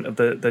Incident of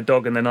the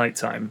Dog in the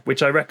Nighttime,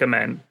 which I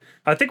recommend.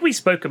 I think we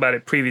spoke about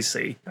it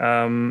previously.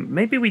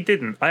 Maybe we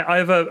didn't. I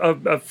have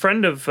a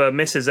friend of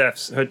Mrs.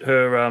 F's.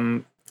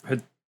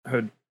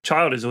 Her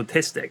child is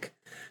autistic,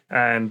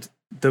 and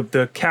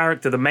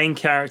the main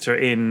character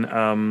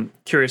in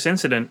Curious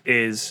Incident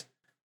is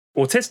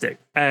autistic,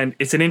 and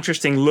it's an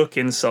interesting look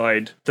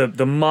inside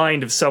the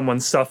mind of someone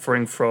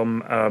suffering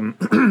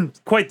from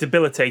quite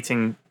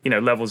debilitating,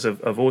 levels of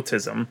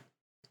autism.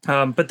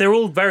 But they're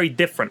all very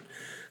different.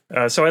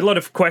 So I had a lot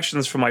of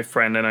questions from my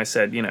friend, and I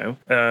said,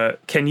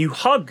 can you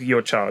hug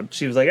your child?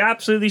 She was like,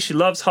 absolutely, she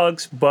loves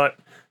hugs, but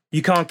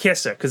you can't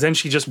kiss her, because then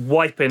she's just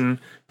wiping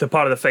the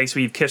part of the face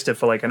where you've kissed her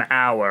for like an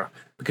hour,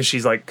 because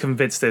she's like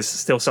convinced there's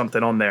still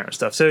something on there and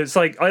stuff. So it's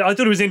like, I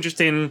thought it was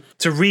interesting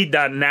to read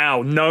that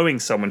now, knowing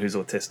someone who's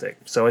autistic.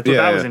 So I thought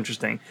that was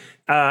interesting.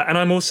 And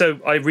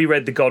I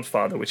reread The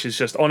Godfather, which is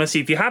just, honestly,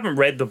 if you haven't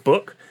read the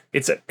book,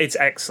 it's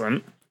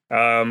excellent.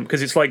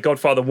 Because it's like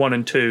Godfather 1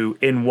 and 2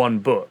 in one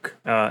book,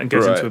 and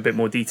goes into a bit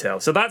more detail.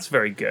 So that's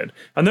very good.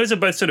 And those are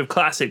both sort of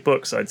classic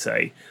books, I'd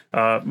say,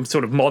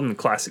 sort of modern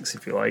classics,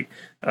 if you like.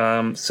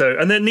 And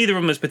then neither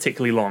of them is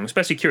particularly long,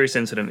 especially Curious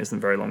Incident isn't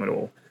very long at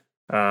all.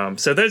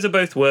 So those are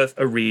both worth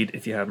a read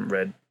if you haven't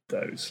read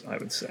those, I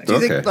would say. Do you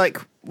think like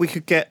we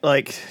could get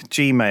like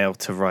Gmail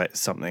to write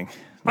something?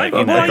 I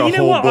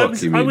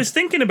was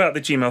thinking about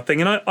the Gmail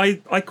thing, and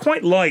I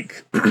quite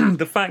like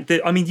the fact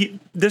that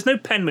there's no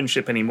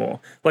penmanship anymore.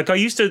 Like I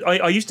used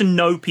to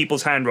know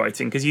people's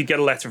handwriting, because you'd get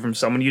a letter from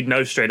someone, you'd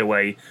know straight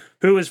away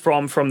who it was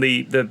from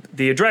the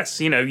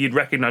address. You'd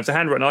recognize the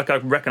handwriting. Like I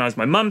recognize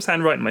my mum's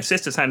handwriting, my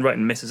sister's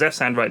handwriting, Mrs. F's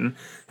handwriting,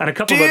 and a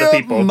couple of other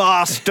people.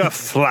 Master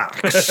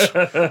Flax,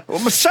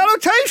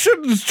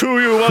 salutations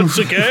to you once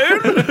again.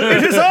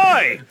 It is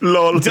I,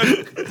 lol.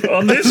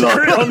 on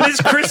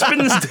this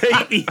Crispin's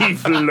Day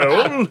Eve,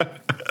 lol. God.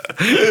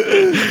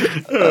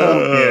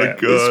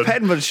 It's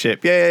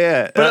penmanship.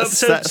 Yeah. But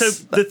so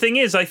the thing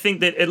is, I think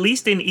that at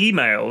least in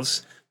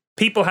emails,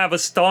 people have a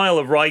style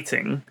of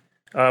writing,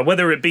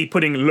 whether it be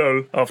putting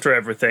lol after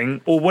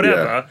everything or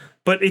whatever. Yeah.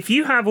 But if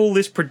you have all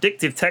this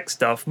predictive text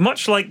stuff,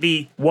 much like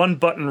the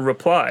one-button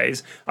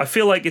replies, I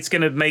feel like it's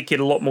going to make it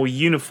a lot more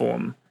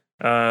uniform.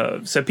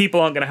 So people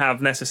aren't going to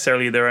have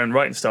necessarily their own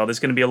writing style. There's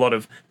going to be a lot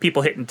of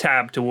people hitting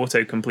tab to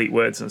auto-complete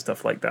words and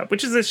stuff like that,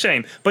 which is a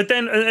shame. But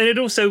then, and it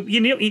also,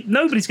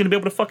 nobody's going to be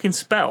able to fucking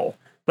spell.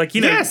 Like,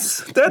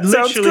 yes, that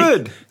sounds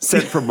good.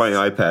 Sent from my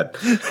iPad.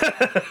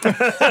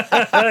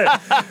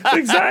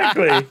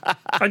 Exactly.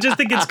 I just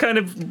think it's kind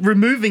of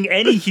removing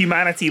any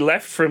humanity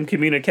left from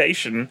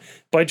communication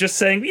by just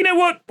saying, you know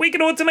what, we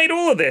can automate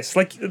all of this.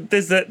 Like,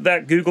 there's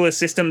that Google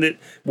Assistant that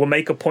will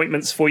make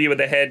appointments for you at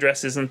the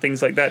hairdressers and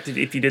things like that.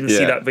 If you didn't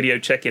see that video,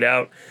 check it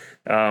out.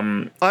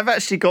 I've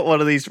actually got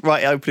one of these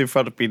right open in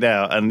front of me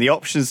now, and the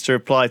options to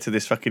reply to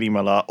this fucking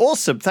email are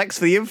awesome, thanks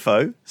for the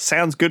info,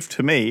 sounds good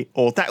to me,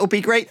 or that would be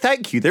great,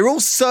 thank you. They're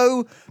all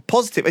so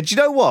positive. And do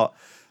you know what?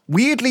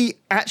 Weirdly,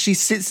 actually,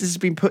 since this has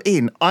been put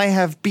in, I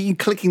have been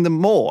clicking them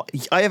more.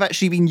 I have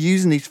actually been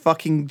using these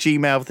fucking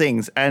Gmail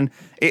things, and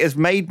it has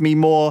made me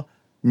more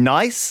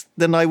nice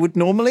than I would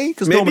normally.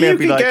 Because normally you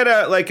could get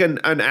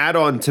an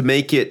add-on to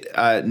make it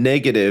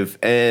negative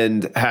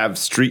and have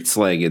street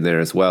slang in there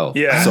as well.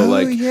 Yeah. So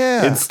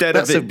instead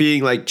of it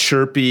being like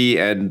chirpy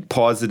and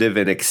positive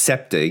and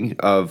accepting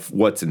of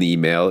what's in the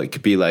email, it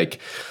could be like,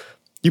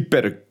 you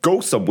better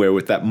go somewhere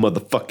with that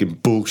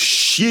motherfucking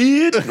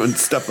bullshit and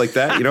stuff like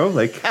that.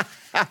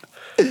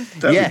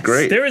 That'd be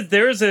great.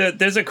 There's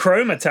a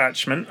Chrome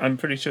attachment. I'm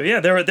pretty sure. Yeah,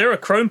 there are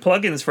Chrome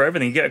plugins for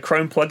everything. You get a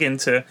Chrome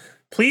plugin to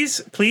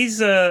please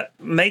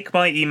make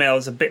my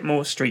emails a bit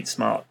more street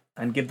smart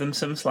and give them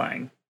some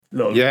slang.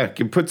 Lol. Yeah,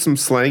 can put some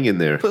slang in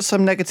there. Put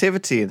some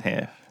negativity in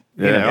here.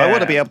 I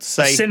want to be able to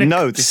say,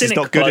 no, this is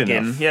not good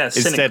enough. Yeah,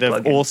 instead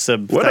of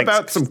awesome. What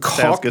about some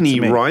Cockney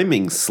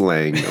rhyming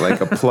slang?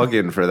 Like a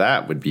plugin for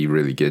that would be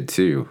really good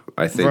too.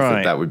 I think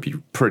that would be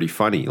pretty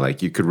funny.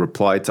 Like you could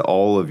reply to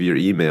all of your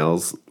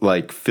emails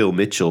like Phil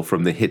Mitchell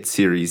from the hit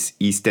series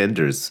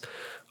EastEnders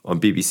on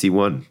BBC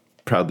One,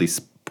 proudly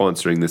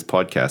sponsoring this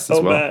podcast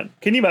as well. Man,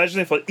 can you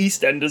imagine if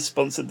EastEnders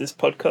sponsored this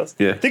podcast?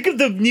 Yeah. Think of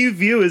the new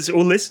viewers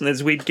or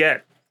listeners we'd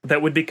get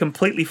that would be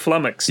completely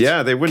flummoxed.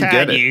 Yeah, they wouldn't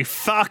get it. Can you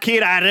fucking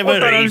Adam I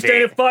don't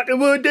understand a fucking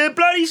word they're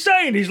bloody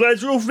saying. These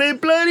lads are off their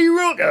bloody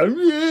rock.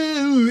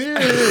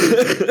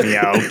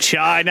 Yo,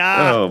 China.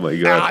 Oh my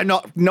God. I'm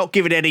not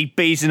giving any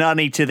bees and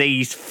honey to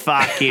these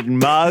fucking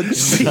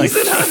mugs. Bees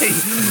and honey.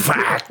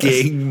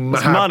 Fucking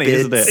it's money,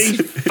 isn't it?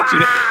 These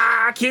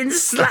fucking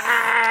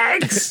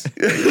slags.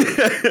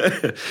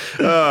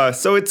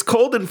 So it's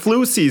cold and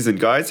flu season,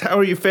 guys. How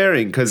are you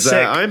faring? Because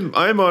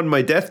I'm on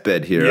my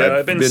deathbed here. Yeah,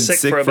 I've been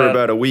sick for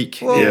about a week.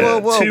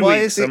 Whoa. 2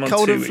 Why weeks. is it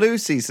cold and flu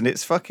season?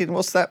 It's fucking.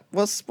 What's that?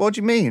 What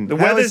do you mean? The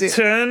weather's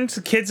turned.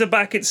 Kids are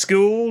back at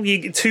school.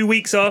 2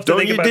 weeks after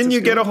they get back to school. Didn't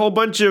you get a whole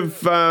bunch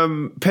of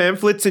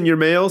pamphlets in your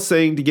mail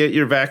saying to get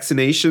your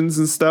vaccinations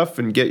and stuff,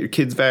 and get your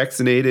kids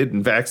vaccinated,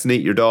 and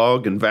vaccinate your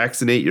dog, and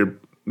vaccinate your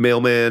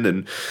mailman,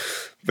 and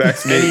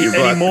vaccinate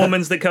any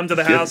Mormons that come to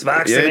the house,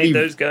 vaccinate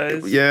those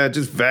guys. Yeah,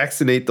 just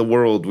vaccinate the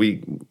world.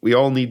 We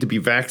all need to be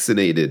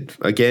vaccinated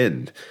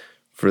again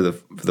for the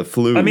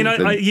flu. I mean,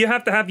 you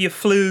have to have your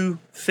flu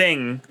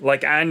thing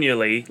like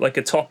annually, like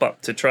a top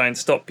up to try and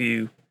stop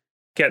you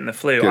getting the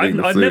flu.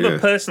 I've never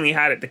personally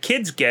had it. The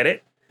kids get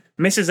it.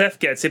 Mrs. F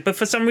gets it, but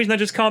for some reason I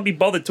just can't be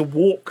bothered to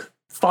walk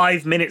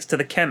 5 minutes to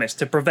the chemist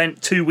to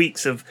prevent 2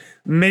 weeks of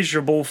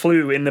miserable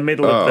flu in the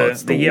middle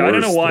of the year. I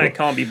don't know why I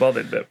can't be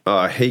bothered. But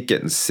I hate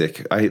getting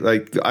sick.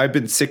 I've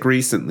been sick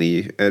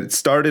recently, and it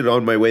started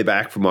on my way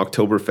back from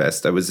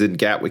Oktoberfest. I was in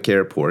Gatwick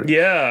Airport.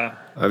 Yeah,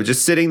 I was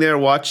just sitting there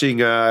watching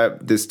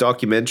this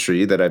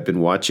documentary that I've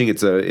been watching.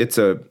 It's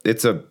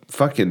a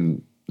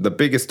fucking the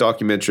biggest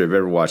documentary I've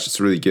ever watched. It's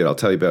really good. I'll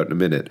tell you about it in a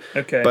minute.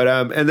 Okay. But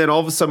and then all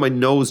of a sudden my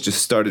nose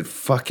just started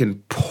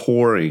fucking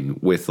pouring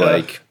with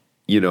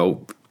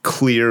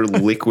clear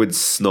liquid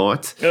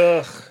snot.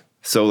 Ugh.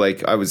 So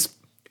like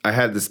I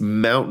had this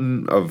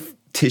mountain of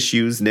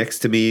tissues next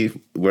to me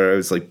where I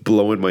was like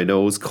blowing my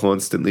nose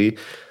constantly.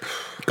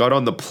 Got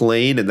on the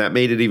plane and that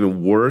made it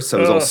even worse. I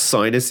was all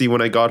sinusy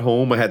when I got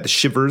home. I had the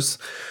shivers.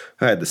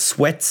 I had the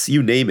sweats,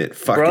 you name it.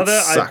 Brother,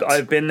 it sucked.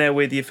 I've been there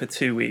with you for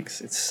 2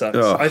 weeks. It sucks.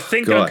 Oh, I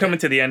think God. I'm coming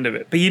to the end of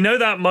it. But you know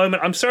that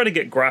moment, I'm sorry to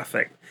get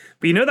graphic,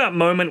 but you know that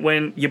moment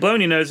when you're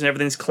blowing your nose and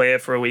everything's clear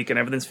for a week and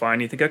everything's fine.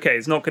 You think, okay,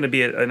 it's not going to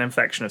be an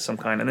infection of some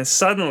kind. And then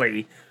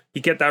suddenly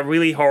you get that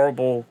really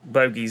horrible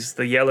bogies,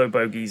 the yellow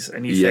bogies,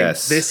 and you think,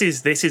 this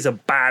is a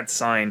bad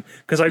sign.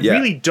 Because I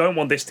really don't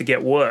want this to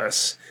get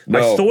worse. No.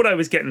 I thought I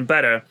was getting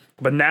better,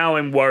 but now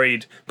I'm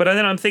worried. But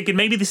then I'm thinking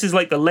maybe this is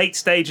like the late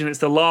stage and it's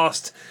the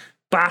last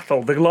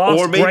battle, the last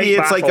or maybe great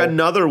it's battle. Like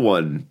another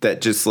one that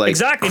just like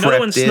exactly another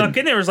one snuck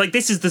in there. It's like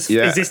is this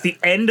the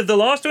end of the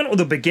last one or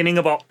the beginning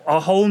of a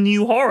whole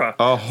new horror?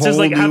 A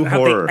whole new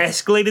horror. Have they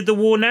escalated the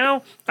war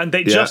now? And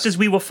they just as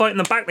we were fighting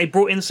them back, they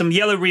brought in some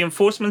yellow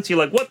reinforcements. You're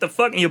like, what the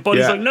fuck? And your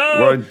body's like, no,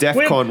 we're on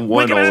DEFCON 1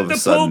 we're gonna all have of a to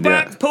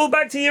sudden. pull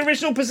back to your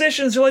original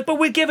positions. You're like, but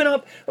we're giving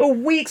up a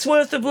week's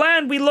worth of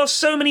land. We lost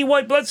so many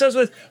white blood cells.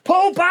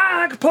 Pull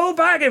back.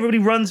 Everybody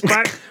runs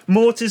back.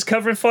 Mortars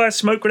covering fire,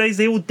 smoke grenades.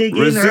 They all dig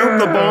in. Resume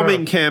the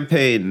bombing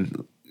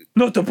campaign.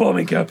 Not the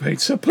bombing campaign,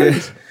 so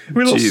please.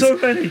 We lost so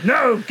many.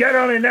 No, get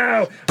on it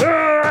now.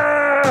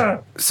 Ah!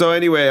 So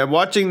anyway, I'm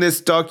watching this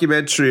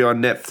documentary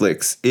on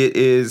Netflix. It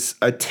is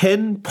a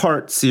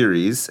 10-part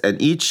series, and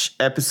each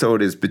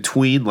episode is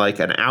between like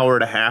an hour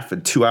and a half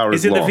and 2 hours long.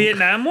 Is it the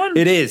Vietnam one?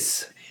 It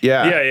is.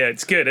 Yeah. Yeah,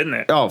 it's good, isn't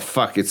it? Oh,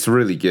 fuck. It's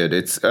really good.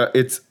 It's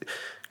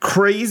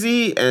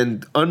crazy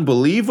and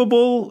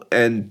unbelievable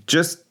and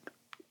just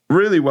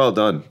really well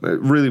done.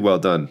 Really well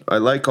done. I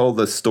like all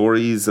the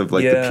stories of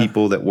like the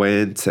people that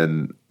went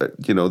and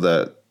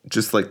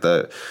just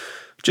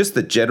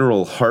the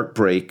general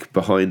heartbreak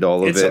behind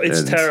all of it.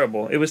 It's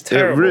terrible. It was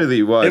terrible. It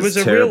really was. It was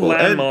a terrible. real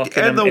landmark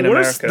and the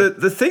worst, America.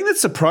 the thing that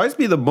surprised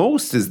me the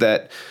most is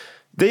that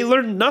they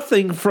learned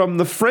nothing from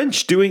the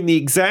French doing the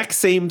exact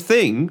same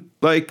thing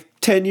like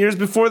 10 years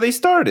before they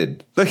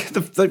started. Like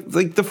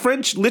the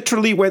French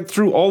literally went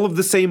through all of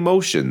the same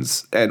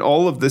motions and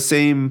all of the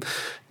same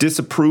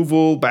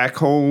disapproval back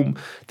home.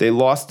 They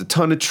lost a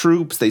ton of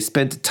troops. They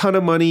spent a ton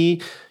of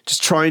money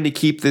just trying to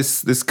keep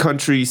this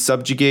country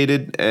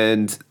subjugated,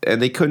 and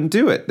they couldn't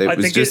do it. I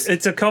think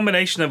it's a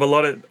combination of a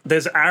lot of...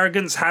 There's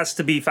arrogance has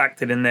to be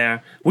factored in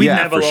there. We've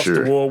never lost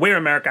a war. We're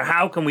America.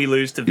 How can we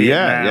lose to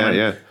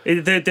Vietnam?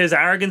 There's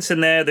arrogance in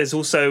there. There's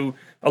also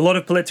a lot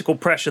of political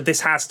pressure.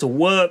 This has to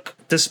work,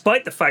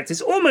 despite the fact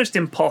it's almost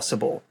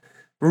impossible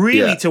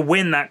really to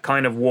win that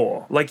kind of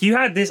war. Like, you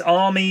had this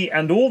army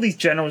and all these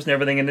generals and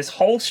everything and this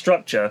whole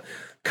structure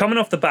coming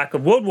off the back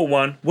of World War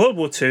One, World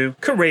War Two,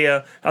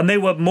 Korea, and they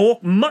were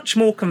much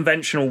more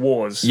conventional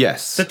wars.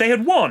 Yes. That they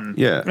had won.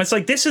 Yeah. And it's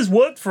like, this has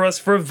worked for us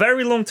for a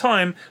very long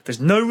time. There's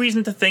no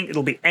reason to think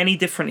it'll be any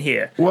different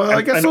here. Well,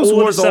 I guess those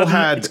wars all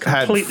had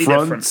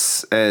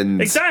fronts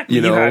and, exactly.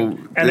 you had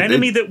an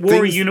enemy that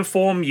wore a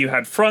uniform. You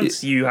had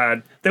fronts.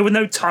 There were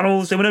no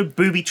tunnels. There were no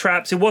booby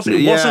traps. It wasn't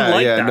like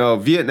that. Yeah, no,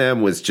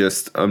 Vietnam was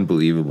just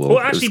unbelievable. Well,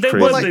 actually, there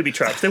were booby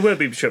traps. There were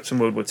booby traps in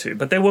World War II,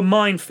 but they were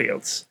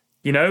minefields.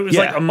 You know, it was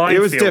like a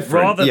minefield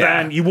rather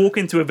than you walk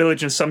into a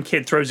village and some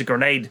kid throws a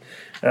grenade,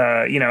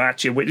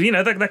 at you. You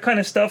know, that kind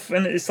of stuff.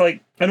 And it's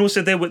like, and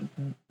also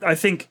I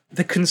think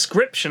the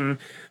conscription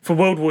for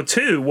World War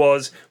II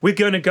was, we're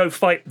going to go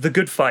fight the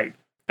good fight.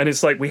 And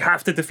it's like, we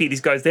have to defeat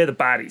these guys. They're the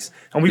baddies.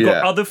 And we've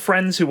got other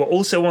friends who are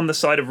also on the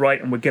side of right,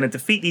 and we're going to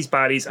defeat these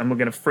baddies, and we're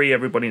going to free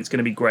everybody, and it's going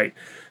to be great.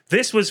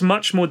 This was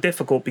much more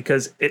difficult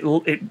because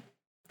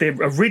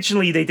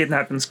originally they didn't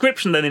have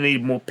conscription, then they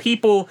needed more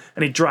people,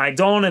 and it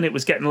dragged on, and it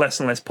was getting less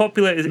and less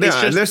popular. It's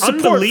just and their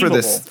support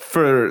unbelievable.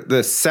 for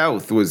the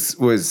South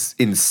was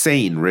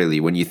insane, really,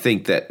 when you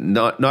think that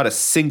not a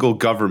single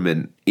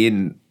government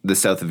in the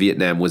south of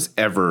Vietnam was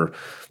ever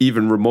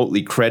even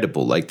remotely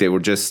credible. Like, they were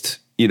just,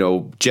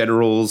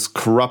 generals,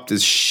 corrupt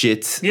as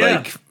shit.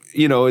 Yeah.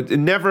 Like,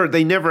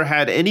 they never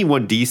had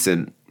anyone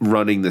decent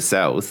running the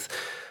South.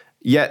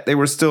 Yet they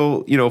were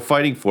still,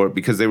 fighting for it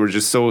because they were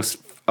just so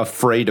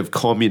afraid of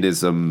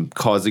communism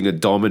causing a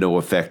domino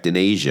effect in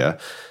Asia.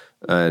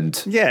 And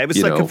it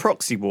was like a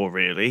proxy war,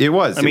 really. It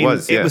was.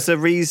 It was a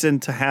reason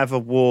to have a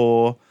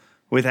war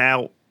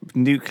without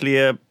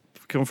nuclear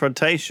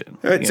confrontation.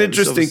 It's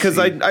interesting because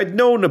I'd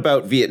known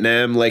about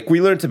Vietnam. Like,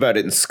 we learned about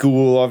it in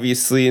school,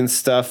 obviously, and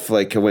stuff.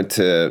 Like, I went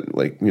to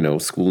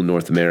school in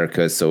North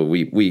America, so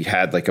we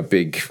had like a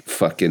big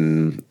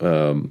fucking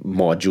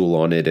module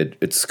on it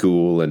at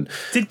school. And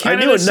did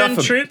Canada send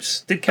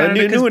troops? Did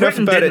Canada? I knew enough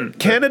Britain about didn't. it.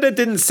 Canada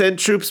didn't send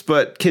troops,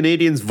 but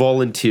Canadians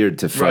volunteered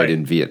to fight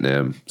in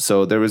Vietnam.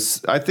 So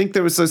I think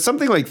there was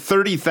something like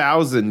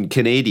 30,000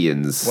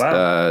 Canadians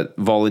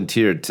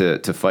volunteered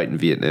to fight in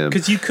Vietnam.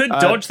 Because you could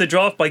dodge the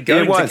draft by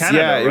going to Canada,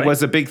 right? It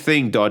was a big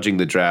thing, dodging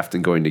the draft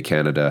and going to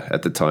Canada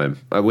at the time,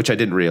 which I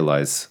didn't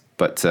realize.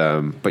 But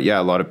yeah,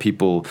 a lot of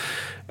people,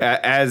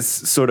 as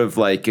sort of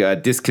like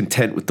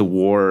discontent with the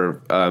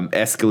war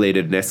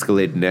escalated,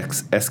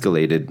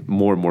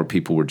 more and more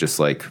people were just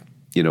like,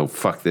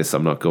 fuck this,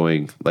 I'm not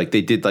going. Like,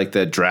 they did like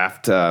the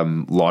draft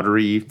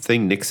lottery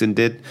thing Nixon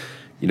did,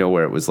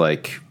 where it was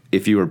like,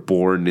 if you were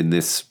born in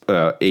this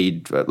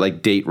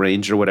date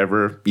range or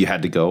whatever, you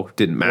had to go.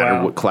 Didn't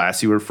matter what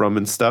class you were from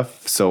and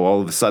stuff. So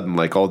all of a sudden,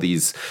 like, all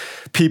these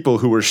people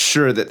who were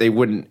sure that they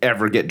wouldn't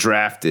ever get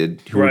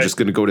drafted, who were just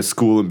going to go to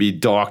school and be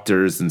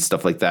doctors and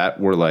stuff like that,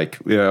 were like,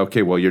 yeah,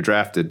 okay, well, you're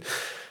drafted.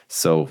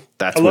 So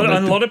that's a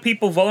lot of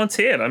people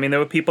volunteered. I mean, there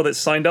were people that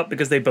signed up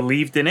because they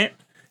believed in it.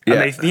 And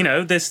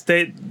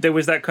there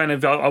was that kind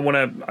of,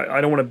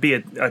 I don't want to be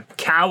a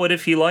coward,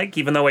 if you like,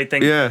 even though I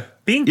think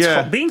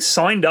being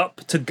signed up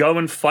to go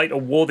and fight a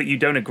war that you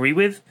don't agree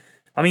with,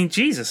 I mean,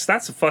 Jesus,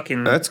 that's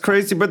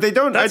crazy. But I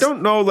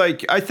don't know,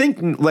 like, I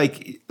think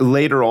like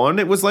later on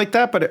it was like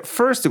that, but at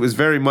first it was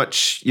very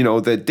much,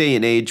 the day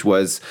and age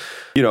was,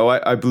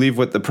 I believe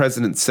what the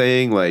president's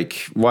saying,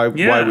 like, why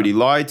would he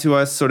lie to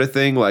us, sort of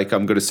thing. Like,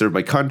 I'm going to serve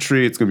my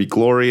country. It's going to be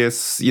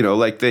glorious.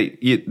 Like they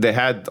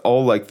had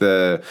all like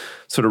the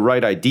sort of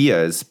right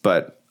ideas,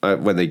 but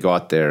when they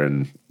got there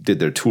and did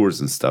their tours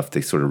and stuff,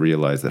 they sort of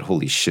realized that,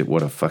 holy shit,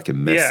 what a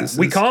fucking mess this is.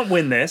 We can't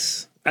win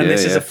this. And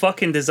this is a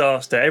fucking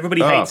disaster.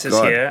 Everybody hates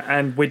us here,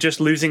 and we're just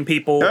losing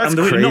people. That's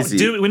and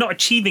crazy. We're not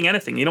achieving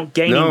anything. You're not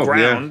gaining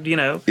ground,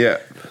 Yeah.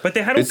 But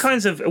they had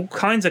all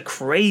kinds of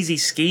crazy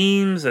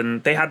schemes,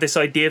 and they had this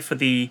idea for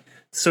the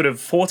sort of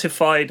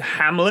fortified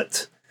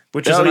hamlet,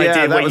 which is an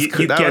idea where you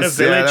get a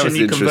village and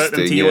you convert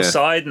them to your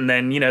side, and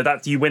then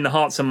that you win the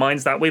hearts and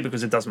minds that way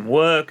because it doesn't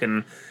work.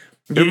 And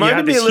it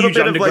reminded me a little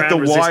bit of like The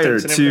Wire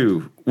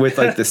too, with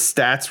like the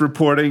stats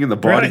reporting and the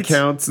body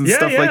counts and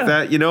stuff like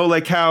that.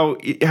 Like how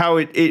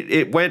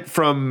it went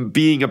from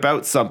being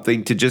about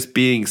something to just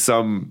being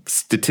some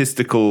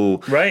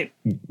statistical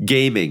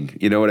gaming.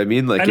 You know what I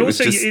mean? Like, and it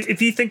also, was just, if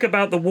you think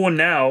about the war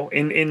now,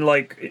 in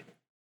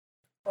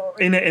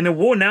a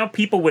war now,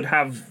 people would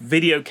have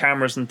video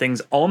cameras and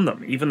things on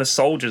them. Even the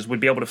soldiers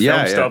would be able to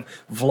film stuff,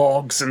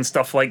 vlogs and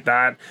stuff like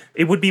that.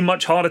 It would be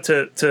much harder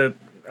to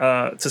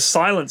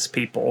silence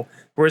people.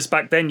 Whereas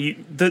back then,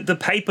 the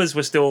papers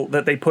were still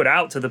that they put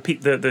out to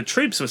the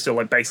troops were still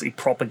like basically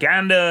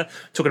propaganda,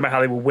 talking about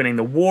how they were winning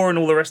the war and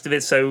all the rest of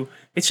it. So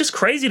it's just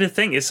crazy to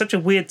think. It's such a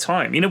weird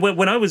time.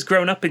 When I was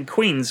growing up in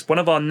Queens, one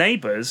of our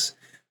neighbors,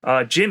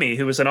 Jimmy,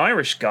 who was an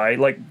Irish guy,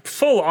 like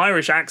full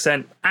Irish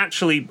accent,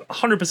 actually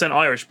 100%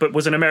 Irish, but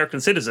was an American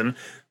citizen,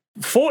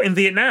 fought in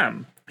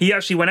Vietnam. He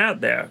actually went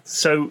out there,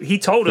 so he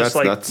told us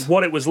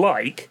what it was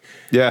like.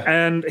 Yeah,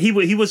 and he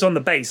was on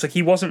the base. Like,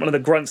 he wasn't one of the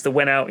grunts that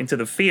went out into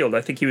the field. I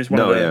think he was one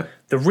of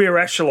the rear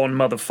echelon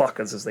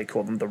motherfuckers, as they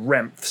call them, the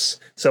Remfs.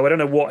 So I don't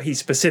know what he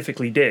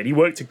specifically did. He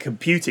worked in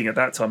computing at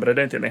that time, but I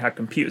don't think they had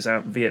computers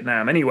out in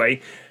Vietnam.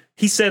 Anyway,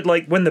 he said,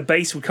 like, when the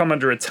base would come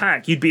under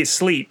attack, you'd be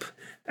asleep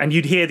and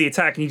you'd hear the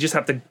attack and you just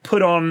have to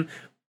put on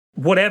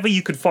whatever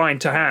you could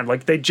find to hand.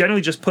 Like, they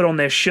generally just put on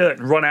their shirt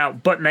and run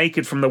out butt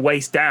naked from the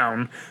waist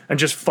down and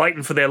just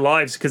fighting for their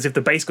lives, because if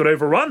the base got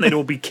overrun, they'd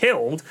all be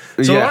killed.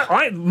 So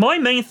my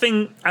main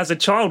thing as a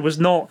child was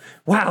not,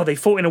 wow, they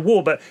fought in a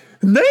war, but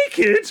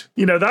naked.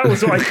 That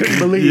was what I couldn't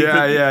believe.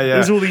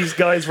 There's all these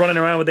guys running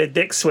around with their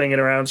dicks swinging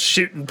around,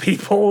 shooting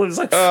people. It was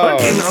like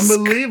fucking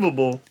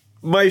unbelievable.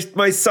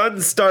 My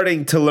son's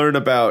starting to learn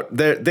about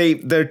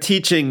they're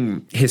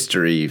teaching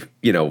history,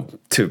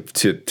 to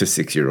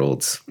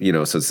 6-year-olds,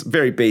 so it's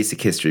very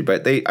basic history,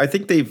 but I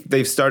think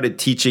they've started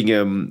teaching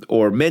him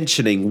or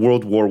mentioning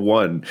World War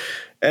I,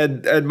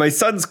 and my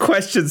son's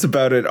questions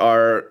about it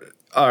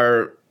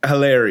are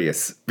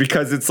hilarious,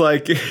 because it's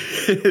like you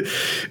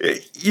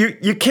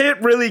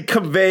can't really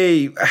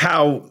convey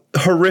how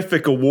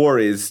horrific a war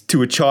is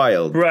to a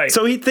child. Right.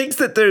 So he thinks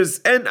that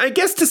and I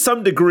guess to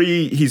some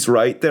degree he's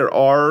right. There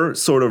are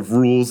sort of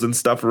rules and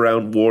stuff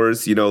around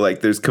wars,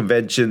 like there's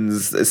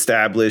conventions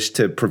established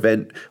to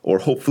prevent or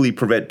hopefully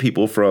prevent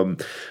people from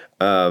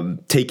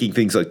taking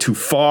things like too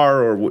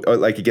far or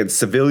like against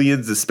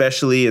civilians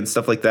especially and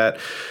stuff like that.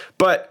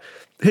 But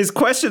his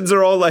questions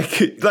are all like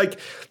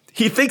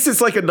he thinks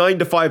it's like a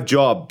 9-to-5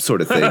 job sort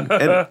of thing.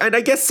 And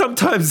I guess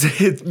sometimes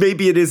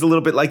maybe it is a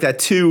little bit like that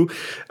too,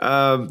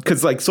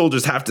 because like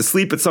soldiers have to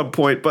sleep at some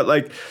point. But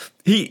like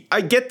I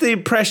get the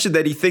impression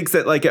that he thinks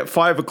that like at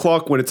 5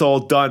 o'clock when it's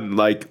all done,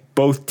 like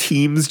both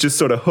teams just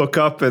sort of hook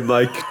up and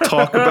like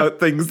talk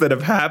about things that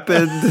have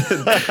happened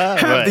and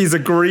have these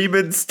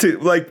agreements to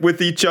like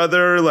with each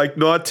other, like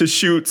not to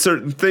shoot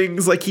certain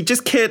things. Like he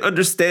just can't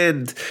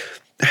understand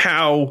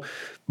how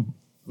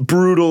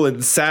brutal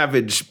and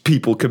savage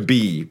people can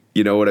be,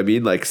 you know what I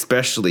mean? Like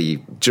especially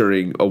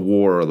during a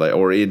war,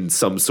 or in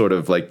some sort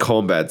of like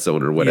combat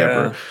zone or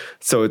whatever. Yeah.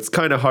 So it's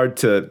kind of hard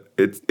to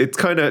it's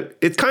kind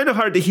of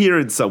hard to hear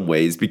in some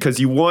ways, because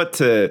you want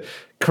to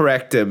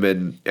correct him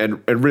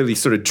and really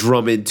sort of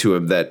drum into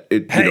him that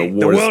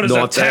war the world is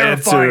not a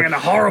terrifying and a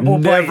horrible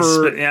place.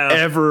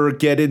 Ever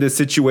get in a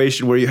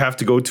situation where you have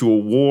to go to a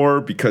war,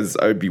 because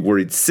I would be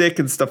worried sick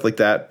and stuff like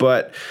that.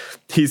 But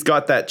he's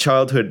got that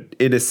childhood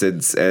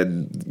innocence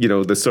and,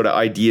 the sort of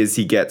ideas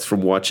he gets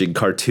from watching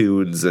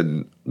cartoons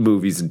and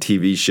movies and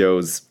TV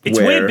shows. It's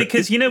weird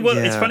because,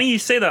 it's funny you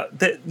say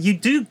that you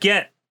do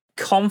get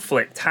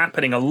conflict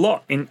happening a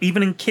lot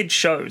even in kids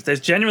shows. There's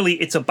generally,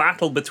 it's a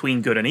battle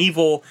between good and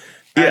evil.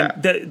 And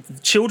the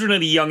children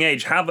at a young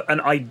age have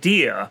an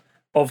idea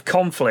of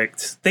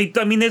conflict.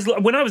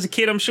 When I was a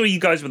kid, I'm sure you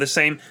guys were the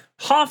same.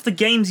 Half the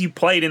games you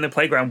played in the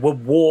playground were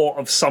war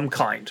of some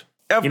kind.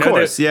 Of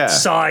course,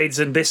 sides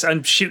and this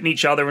and shooting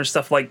each other and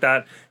stuff like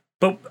that.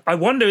 But I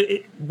wonder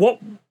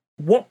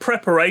what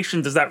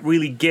preparation does that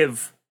really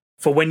give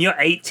for when you're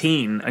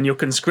 18 and you're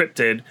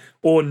conscripted,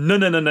 or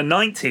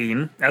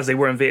 19, as they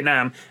were in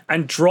Vietnam,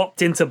 and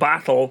dropped into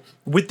battle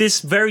with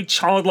this very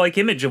childlike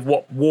image of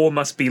what war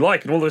must be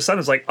like. And all of a sudden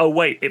it's like, oh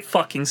wait, it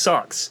fucking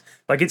sucks.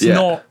 Like it's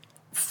not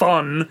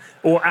fun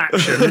or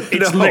action.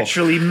 It's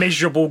literally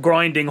miserable,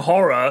 grinding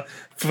horror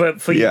for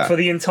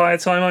the entire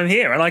time I'm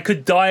here. And I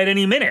could die at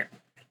any minute.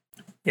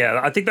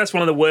 Yeah, I think that's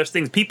one of the worst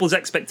things. People's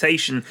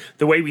expectation,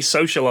 the way we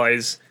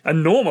socialize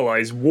and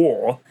normalize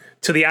war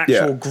to the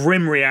actual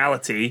grim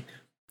reality,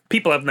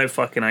 people have no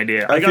fucking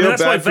idea.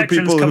 That's why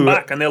veterans come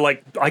back and they're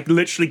like, I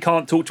literally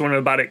can't talk to anyone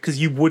about it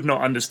because you would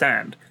not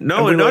understand.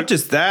 No, and not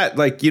just that.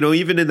 Like,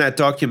 even in that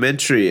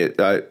documentary,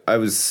 I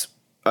was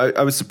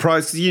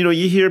surprised because,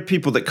 you hear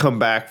people that come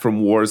back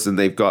from wars and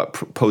they've got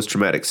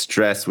post-traumatic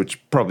stress,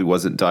 which probably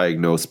wasn't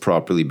diagnosed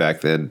properly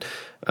back then.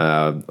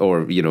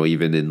 Or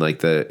even in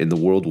like in the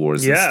world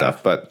wars and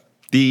stuff, but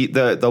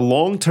the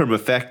long-term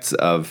effects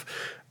of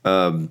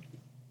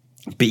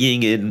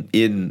being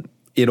in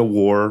a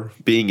war,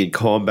 being in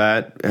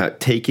combat,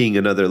 taking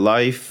another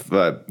life,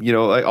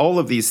 like all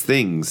of these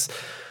things,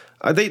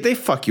 they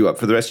fuck you up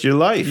for the rest of your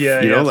life.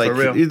 For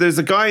real. There's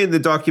a guy in the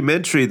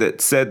documentary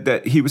that said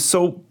that he was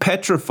so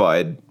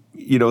petrified.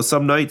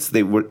 Some nights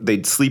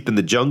they'd sleep in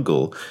the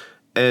jungle.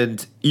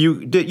 And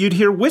you'd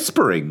hear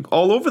whispering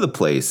all over the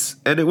place.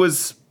 And it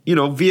was,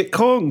 Viet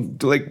Cong,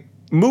 like,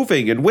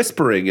 moving and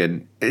whispering.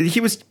 And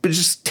he was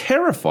just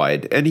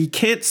terrified. And he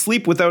can't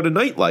sleep without a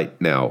nightlight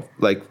now,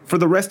 like, for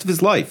the rest of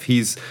his life.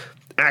 He's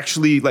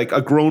actually, like, a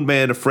grown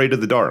man afraid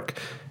of the dark.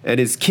 And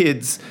his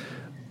kids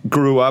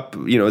grew up,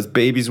 his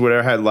babies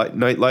had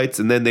nightlights.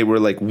 And then they were,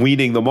 like,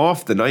 weaning them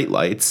off the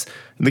nightlights.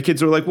 And the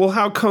kids were like, well,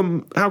 how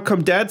come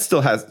dad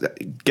still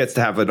gets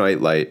to have a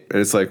nightlight?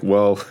 And it's like,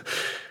 well,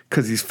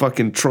 because he's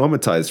fucking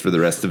traumatized for the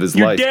rest of his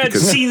life. Your dad's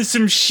seen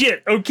some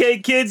shit, okay,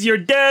 kids? Your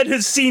dad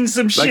has seen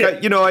some shit.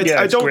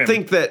 I don't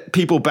think that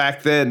people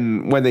back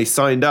then, when they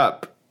signed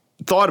up,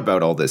 thought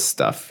about all this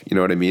stuff. You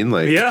know what I mean?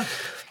 Like,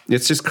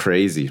 it's just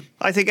crazy.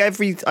 I think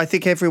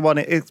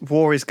everyone,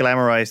 war is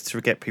glamorized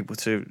to get people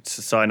to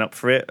sign up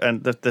for it,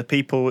 and the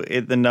people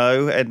in the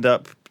know end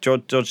up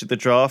dodged the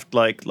draft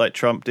like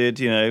Trump did,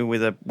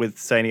 with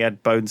saying he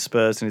had bone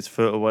spurs in his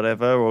foot or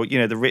whatever, or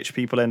the rich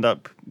people end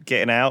up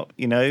getting out.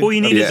 All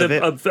you need is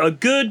a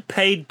good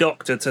paid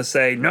doctor to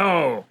say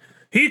no,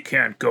 he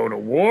can't go to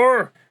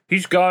war. He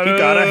got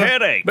a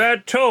headache,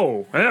 bad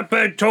toe, and that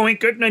bad toe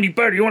ain't getting any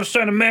better. You want to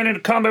send a man into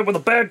combat with a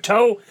bad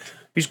toe?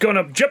 He's going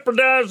to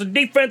jeopardize the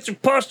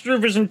defensive posture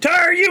of his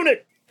entire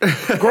unit.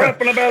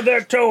 Grappling about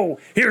that toe.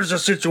 Here's the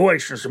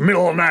situation. It's the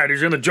middle of the night.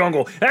 He's in the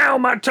jungle. Ow,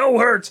 my toe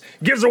hurts.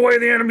 Gives away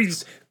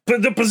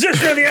the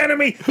position of the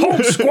enemy.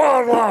 Whole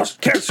squad lost.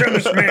 Can't send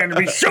this man to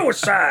be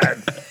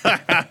suicide.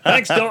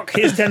 Thanks, Doc.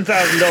 Here's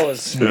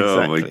 $10,000.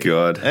 Oh, my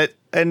God.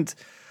 And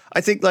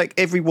I think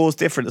every war's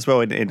different as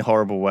well in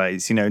horrible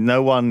ways.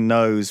 No one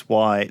knows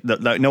why.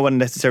 No one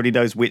necessarily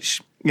knows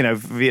which.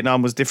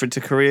 Vietnam was different to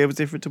Korea, was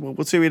different to World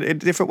War II in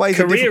different ways.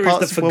 Korea is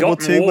the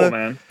forgotten war,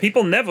 man.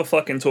 People never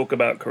fucking talk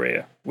about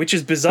Korea, which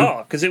is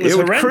bizarre because it was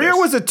horrendous. Korea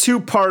was a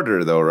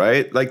two-parter, though,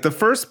 right? The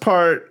first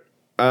part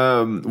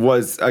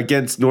was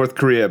against North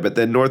Korea, but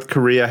then North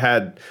Korea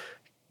had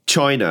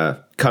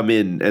China come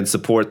in and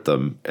support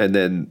them, and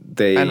then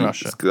and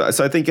Russia.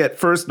 So I think at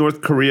first North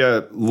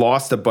Korea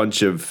lost a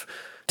bunch of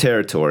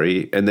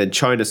territory, and then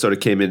China sort of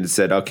came in and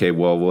said, okay,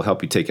 well, we'll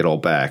help you take it all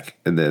back,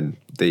 and then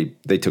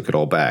they took it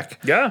all back,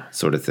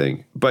 sort of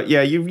thing. But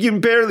yeah, you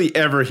barely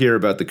ever hear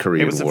about the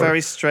Korean War. It was a very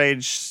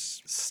strange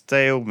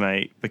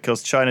stalemate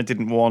because China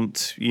didn't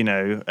want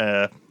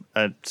a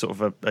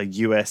sort of a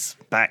US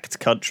backed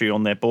country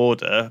on their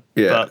border,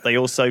 but they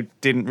also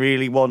didn't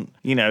really want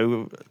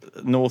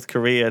North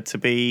Korea to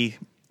be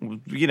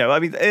in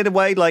a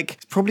way,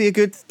 probably a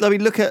good.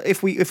 Look at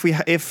if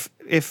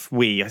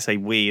we, I say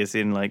we, as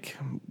in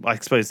I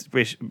suppose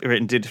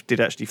Britain did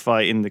actually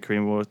fight in the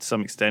Korean War to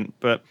some extent,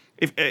 but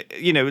if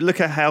look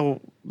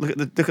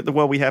at the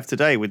world we have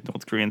today with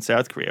North Korea and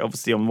South Korea.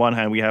 Obviously, on one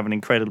hand, we have an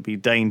incredibly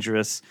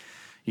dangerous,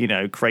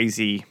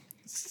 crazy.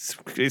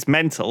 It's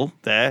mental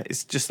there.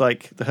 It's just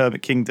like the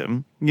Hermit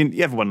Kingdom.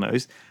 Everyone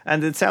knows.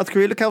 And in South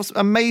Korea, look how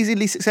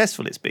amazingly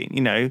successful it's been.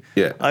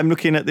 I'm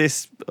looking at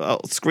this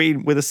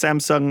screen with a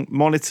Samsung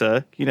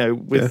monitor.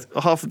 With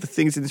half of the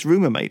things in this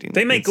room are made in.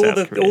 They make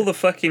all the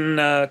fucking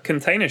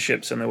container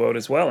ships in the world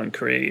as well in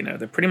Korea.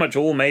 They're pretty much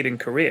all made in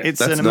Korea. It's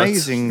an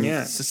amazing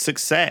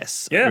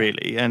success,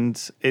 really,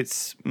 and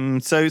it's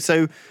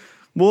so.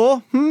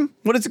 War?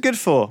 What is it good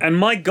for? And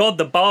my God,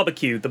 the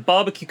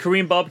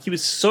Korean barbecue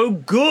is so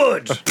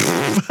good.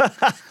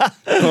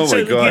 Oh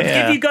my God! To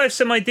give you guys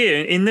some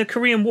idea, in the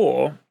Korean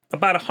War,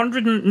 about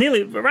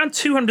around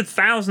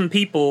 200,000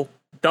 people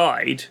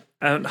died,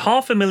 and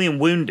 500,000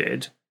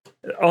 wounded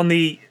on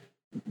the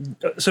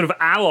sort of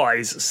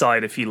Allies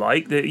side, if you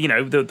like,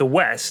 the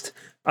West.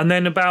 And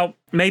then about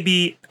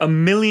maybe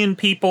 1 million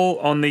people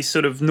on the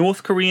sort of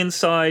North Korean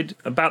side,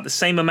 about the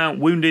same amount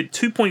wounded,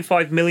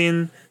 2.5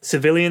 million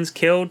civilians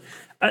killed.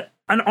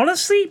 And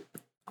honestly,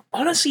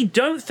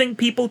 don't think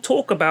people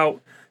talk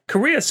about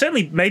Korea.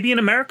 Certainly, maybe in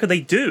America they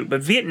do,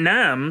 but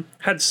Vietnam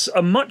had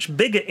a much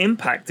bigger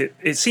impact,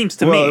 it seems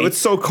to me. Well, it's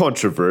so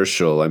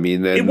controversial. I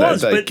mean, it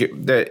was,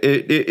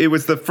 it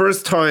was the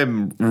first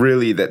time,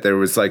 really, that there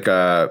was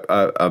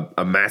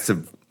a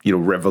massive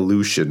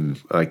revolution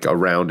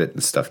around it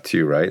and stuff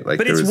too, right?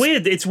 But it's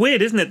weird. It's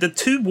weird, isn't it? The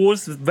two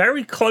wars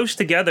very close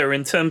together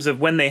in terms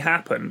of when they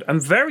happened,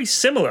 and very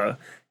similar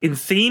in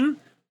theme,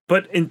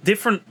 but in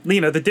different.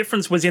 The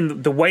difference was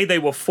in the way they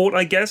were fought,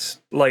 I guess.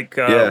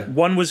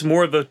 One was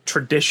more of a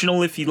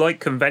traditional, if you like,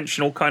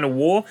 conventional kind of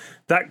war.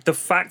 That the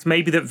fact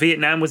maybe that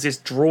Vietnam was this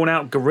drawn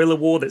out guerrilla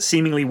war that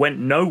seemingly went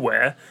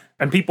nowhere,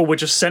 and people were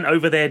just sent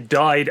over there,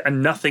 died,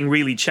 and nothing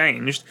really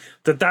changed.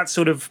 That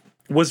sort of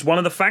was one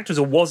of the factors,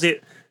 or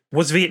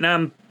was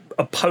Vietnam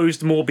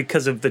opposed more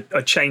because of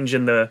a change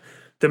in the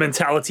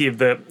mentality of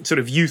the sort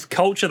of youth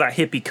culture, that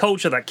hippie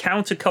culture, that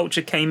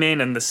counterculture came in,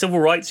 and the civil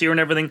rights era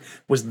and everything?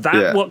 Was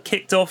that what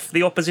kicked off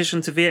the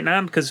opposition to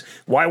Vietnam? Because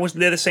why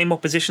wasn't there the same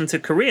opposition to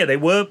Korea? They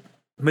were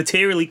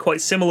materially quite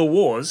similar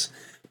wars,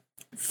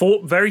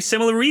 for very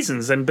similar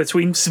reasons, and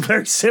between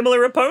very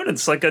similar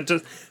opponents. I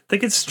just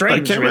think it's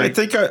strange. Really.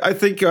 I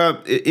think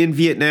in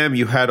Vietnam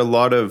you had a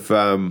lot of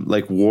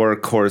war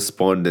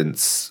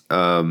correspondence,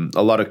 a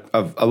lot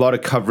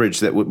of coverage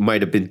that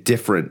might have been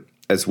different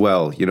as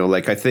well.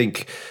 I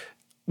think.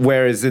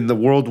 Whereas in the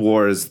World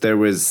Wars, there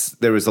was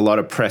a lot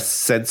of press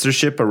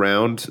censorship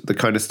around the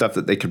kind of stuff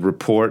that they could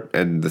report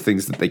and the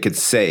things that they could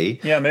say.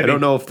 Yeah, maybe. I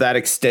don't know if that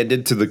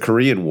extended to the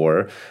Korean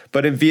War,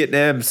 but in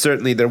Vietnam,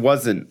 certainly there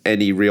wasn't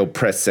any real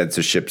press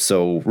censorship,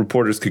 so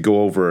reporters could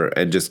go over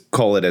and just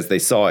call it as they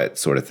saw it,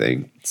 sort of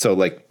thing. So,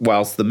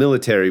 whilst the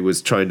military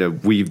was trying to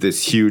weave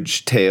this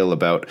huge tale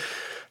about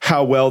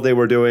how well they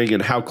were doing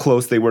and how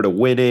close they were to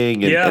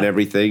winning and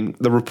everything,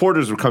 the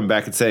reporters were coming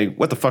back and saying,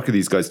 what the fuck are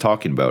these guys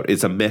talking about?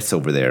 It's a mess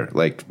over there.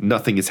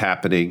 Nothing is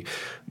happening.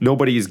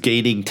 Nobody is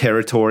gaining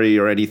territory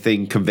or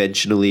anything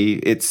conventionally.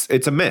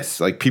 It's a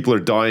mess. People are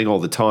dying all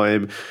the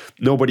time.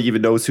 Nobody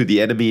even knows who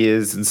the enemy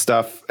is and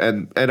stuff.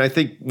 And I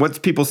think once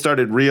people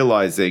started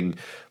realizing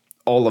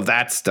all of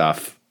that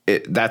stuff,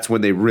 that's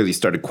when they really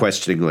started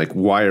questioning, like,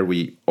 why are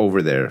we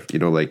over there? You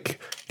know, like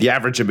the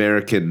average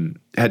American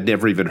had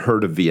never even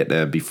heard of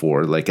Vietnam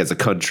before, like as a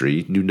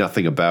country, knew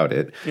nothing about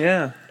it.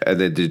 Yeah. And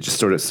then they just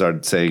sort of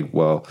started saying,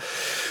 well,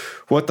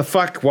 what the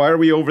fuck? Why are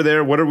we over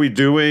there? What are we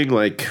doing?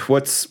 Like,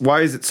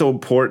 why is it so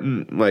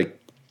important? Like,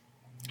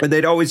 and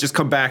they'd always just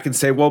come back and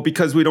say, well,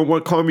 because we don't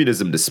want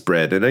communism to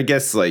spread. And I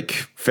guess, like,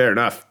 fair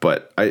enough,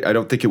 but I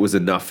don't think it was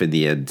enough in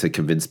the end to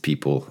convince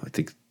people. I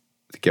think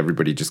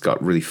everybody just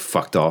got really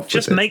fucked off.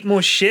 Just make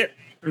more shit.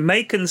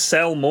 Make and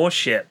sell more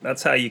shit.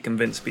 That's how you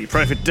convince people.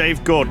 Private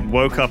Dave Gordon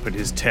woke up in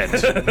his tent.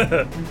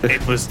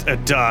 It was a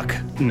dark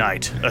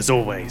night, as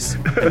always.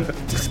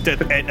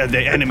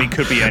 The enemy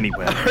could be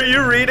anywhere. Are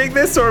you reading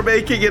this or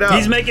making it up?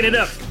 He's making it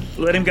up.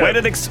 Let him go.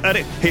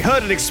 He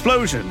heard an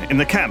explosion in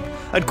the camp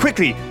and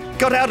quickly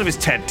got out of his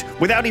tent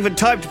without even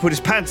time to put his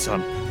pants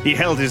on. He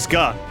held his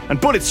gun,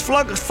 and bullets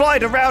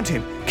flied around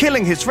him,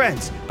 killing his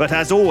friends. But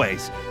as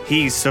always,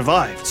 he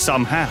survived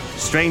somehow,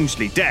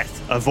 strangely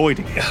death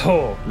avoiding him.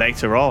 Oh.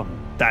 Later on,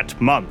 that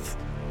month,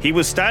 he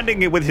was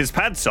standing with his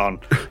pants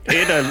on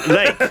in a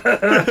lake,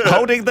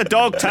 holding the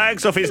dog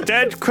tags of his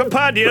dead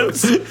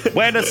companions,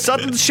 when a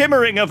sudden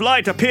shimmering of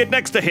light appeared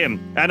next to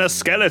him, and a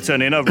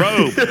skeleton in a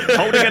robe,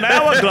 holding an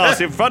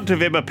hourglass in front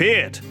of him,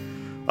 appeared.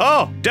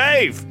 "Oh,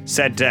 Dave,"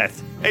 said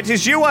Death. "It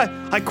is you.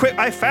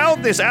 I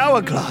found this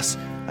hourglass,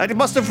 and it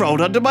must have rolled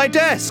under my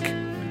desk."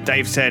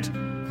 Dave said,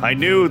 "I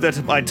knew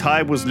that my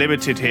time was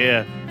limited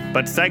here,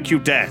 but thank you,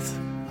 Death.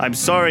 I'm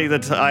sorry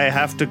that I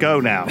have to go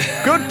now."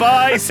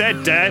 "Goodbye,"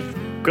 said Death.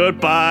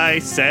 "Goodbye,"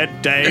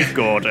 said Dave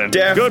Gordon.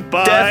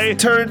 Goodbye. Death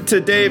turned to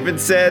Dave and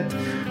said,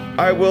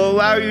 "I will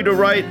allow you to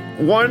write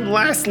one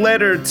last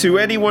letter to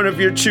anyone of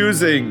your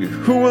choosing.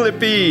 Who will it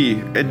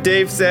be?" And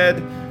Dave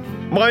said,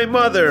 "My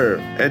mother."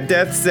 And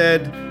Death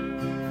said,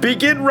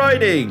 "Begin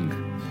writing."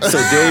 So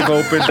Dave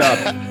opened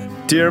up.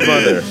 "Dear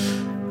mother,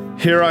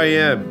 here I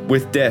am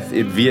with death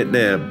in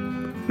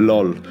Vietnam.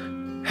 Lol.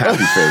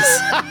 Happy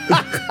face."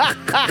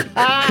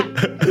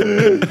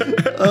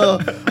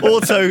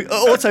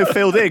 Auto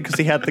filled in because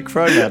he had the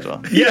Chrome ad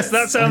on. Yes,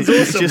 that sounds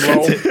awesome.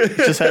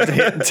 Just had to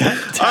hit tab.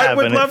 I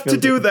would love to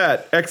do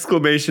that!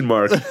 Exclamation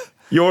mark.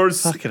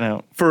 Yours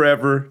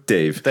forever,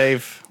 Dave.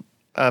 Dave,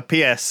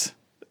 P.S.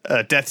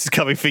 Death is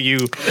coming for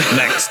you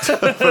next.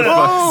 For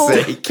fuck's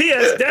sake.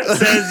 P.S. Death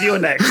says you're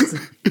next.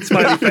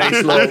 Smiley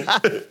face, lol.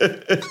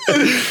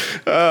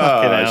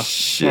 Oh,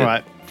 shit. All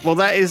right. Well,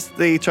 that is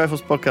the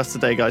Triforce podcast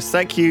today, guys.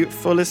 Thank you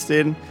for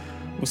listening.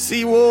 We'll see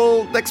you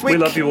all next week. We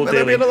love you all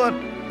dearly.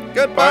 I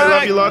Goodbye.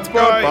 love you lots.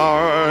 Bye.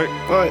 Goodbye.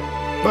 Bye.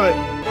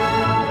 Bye.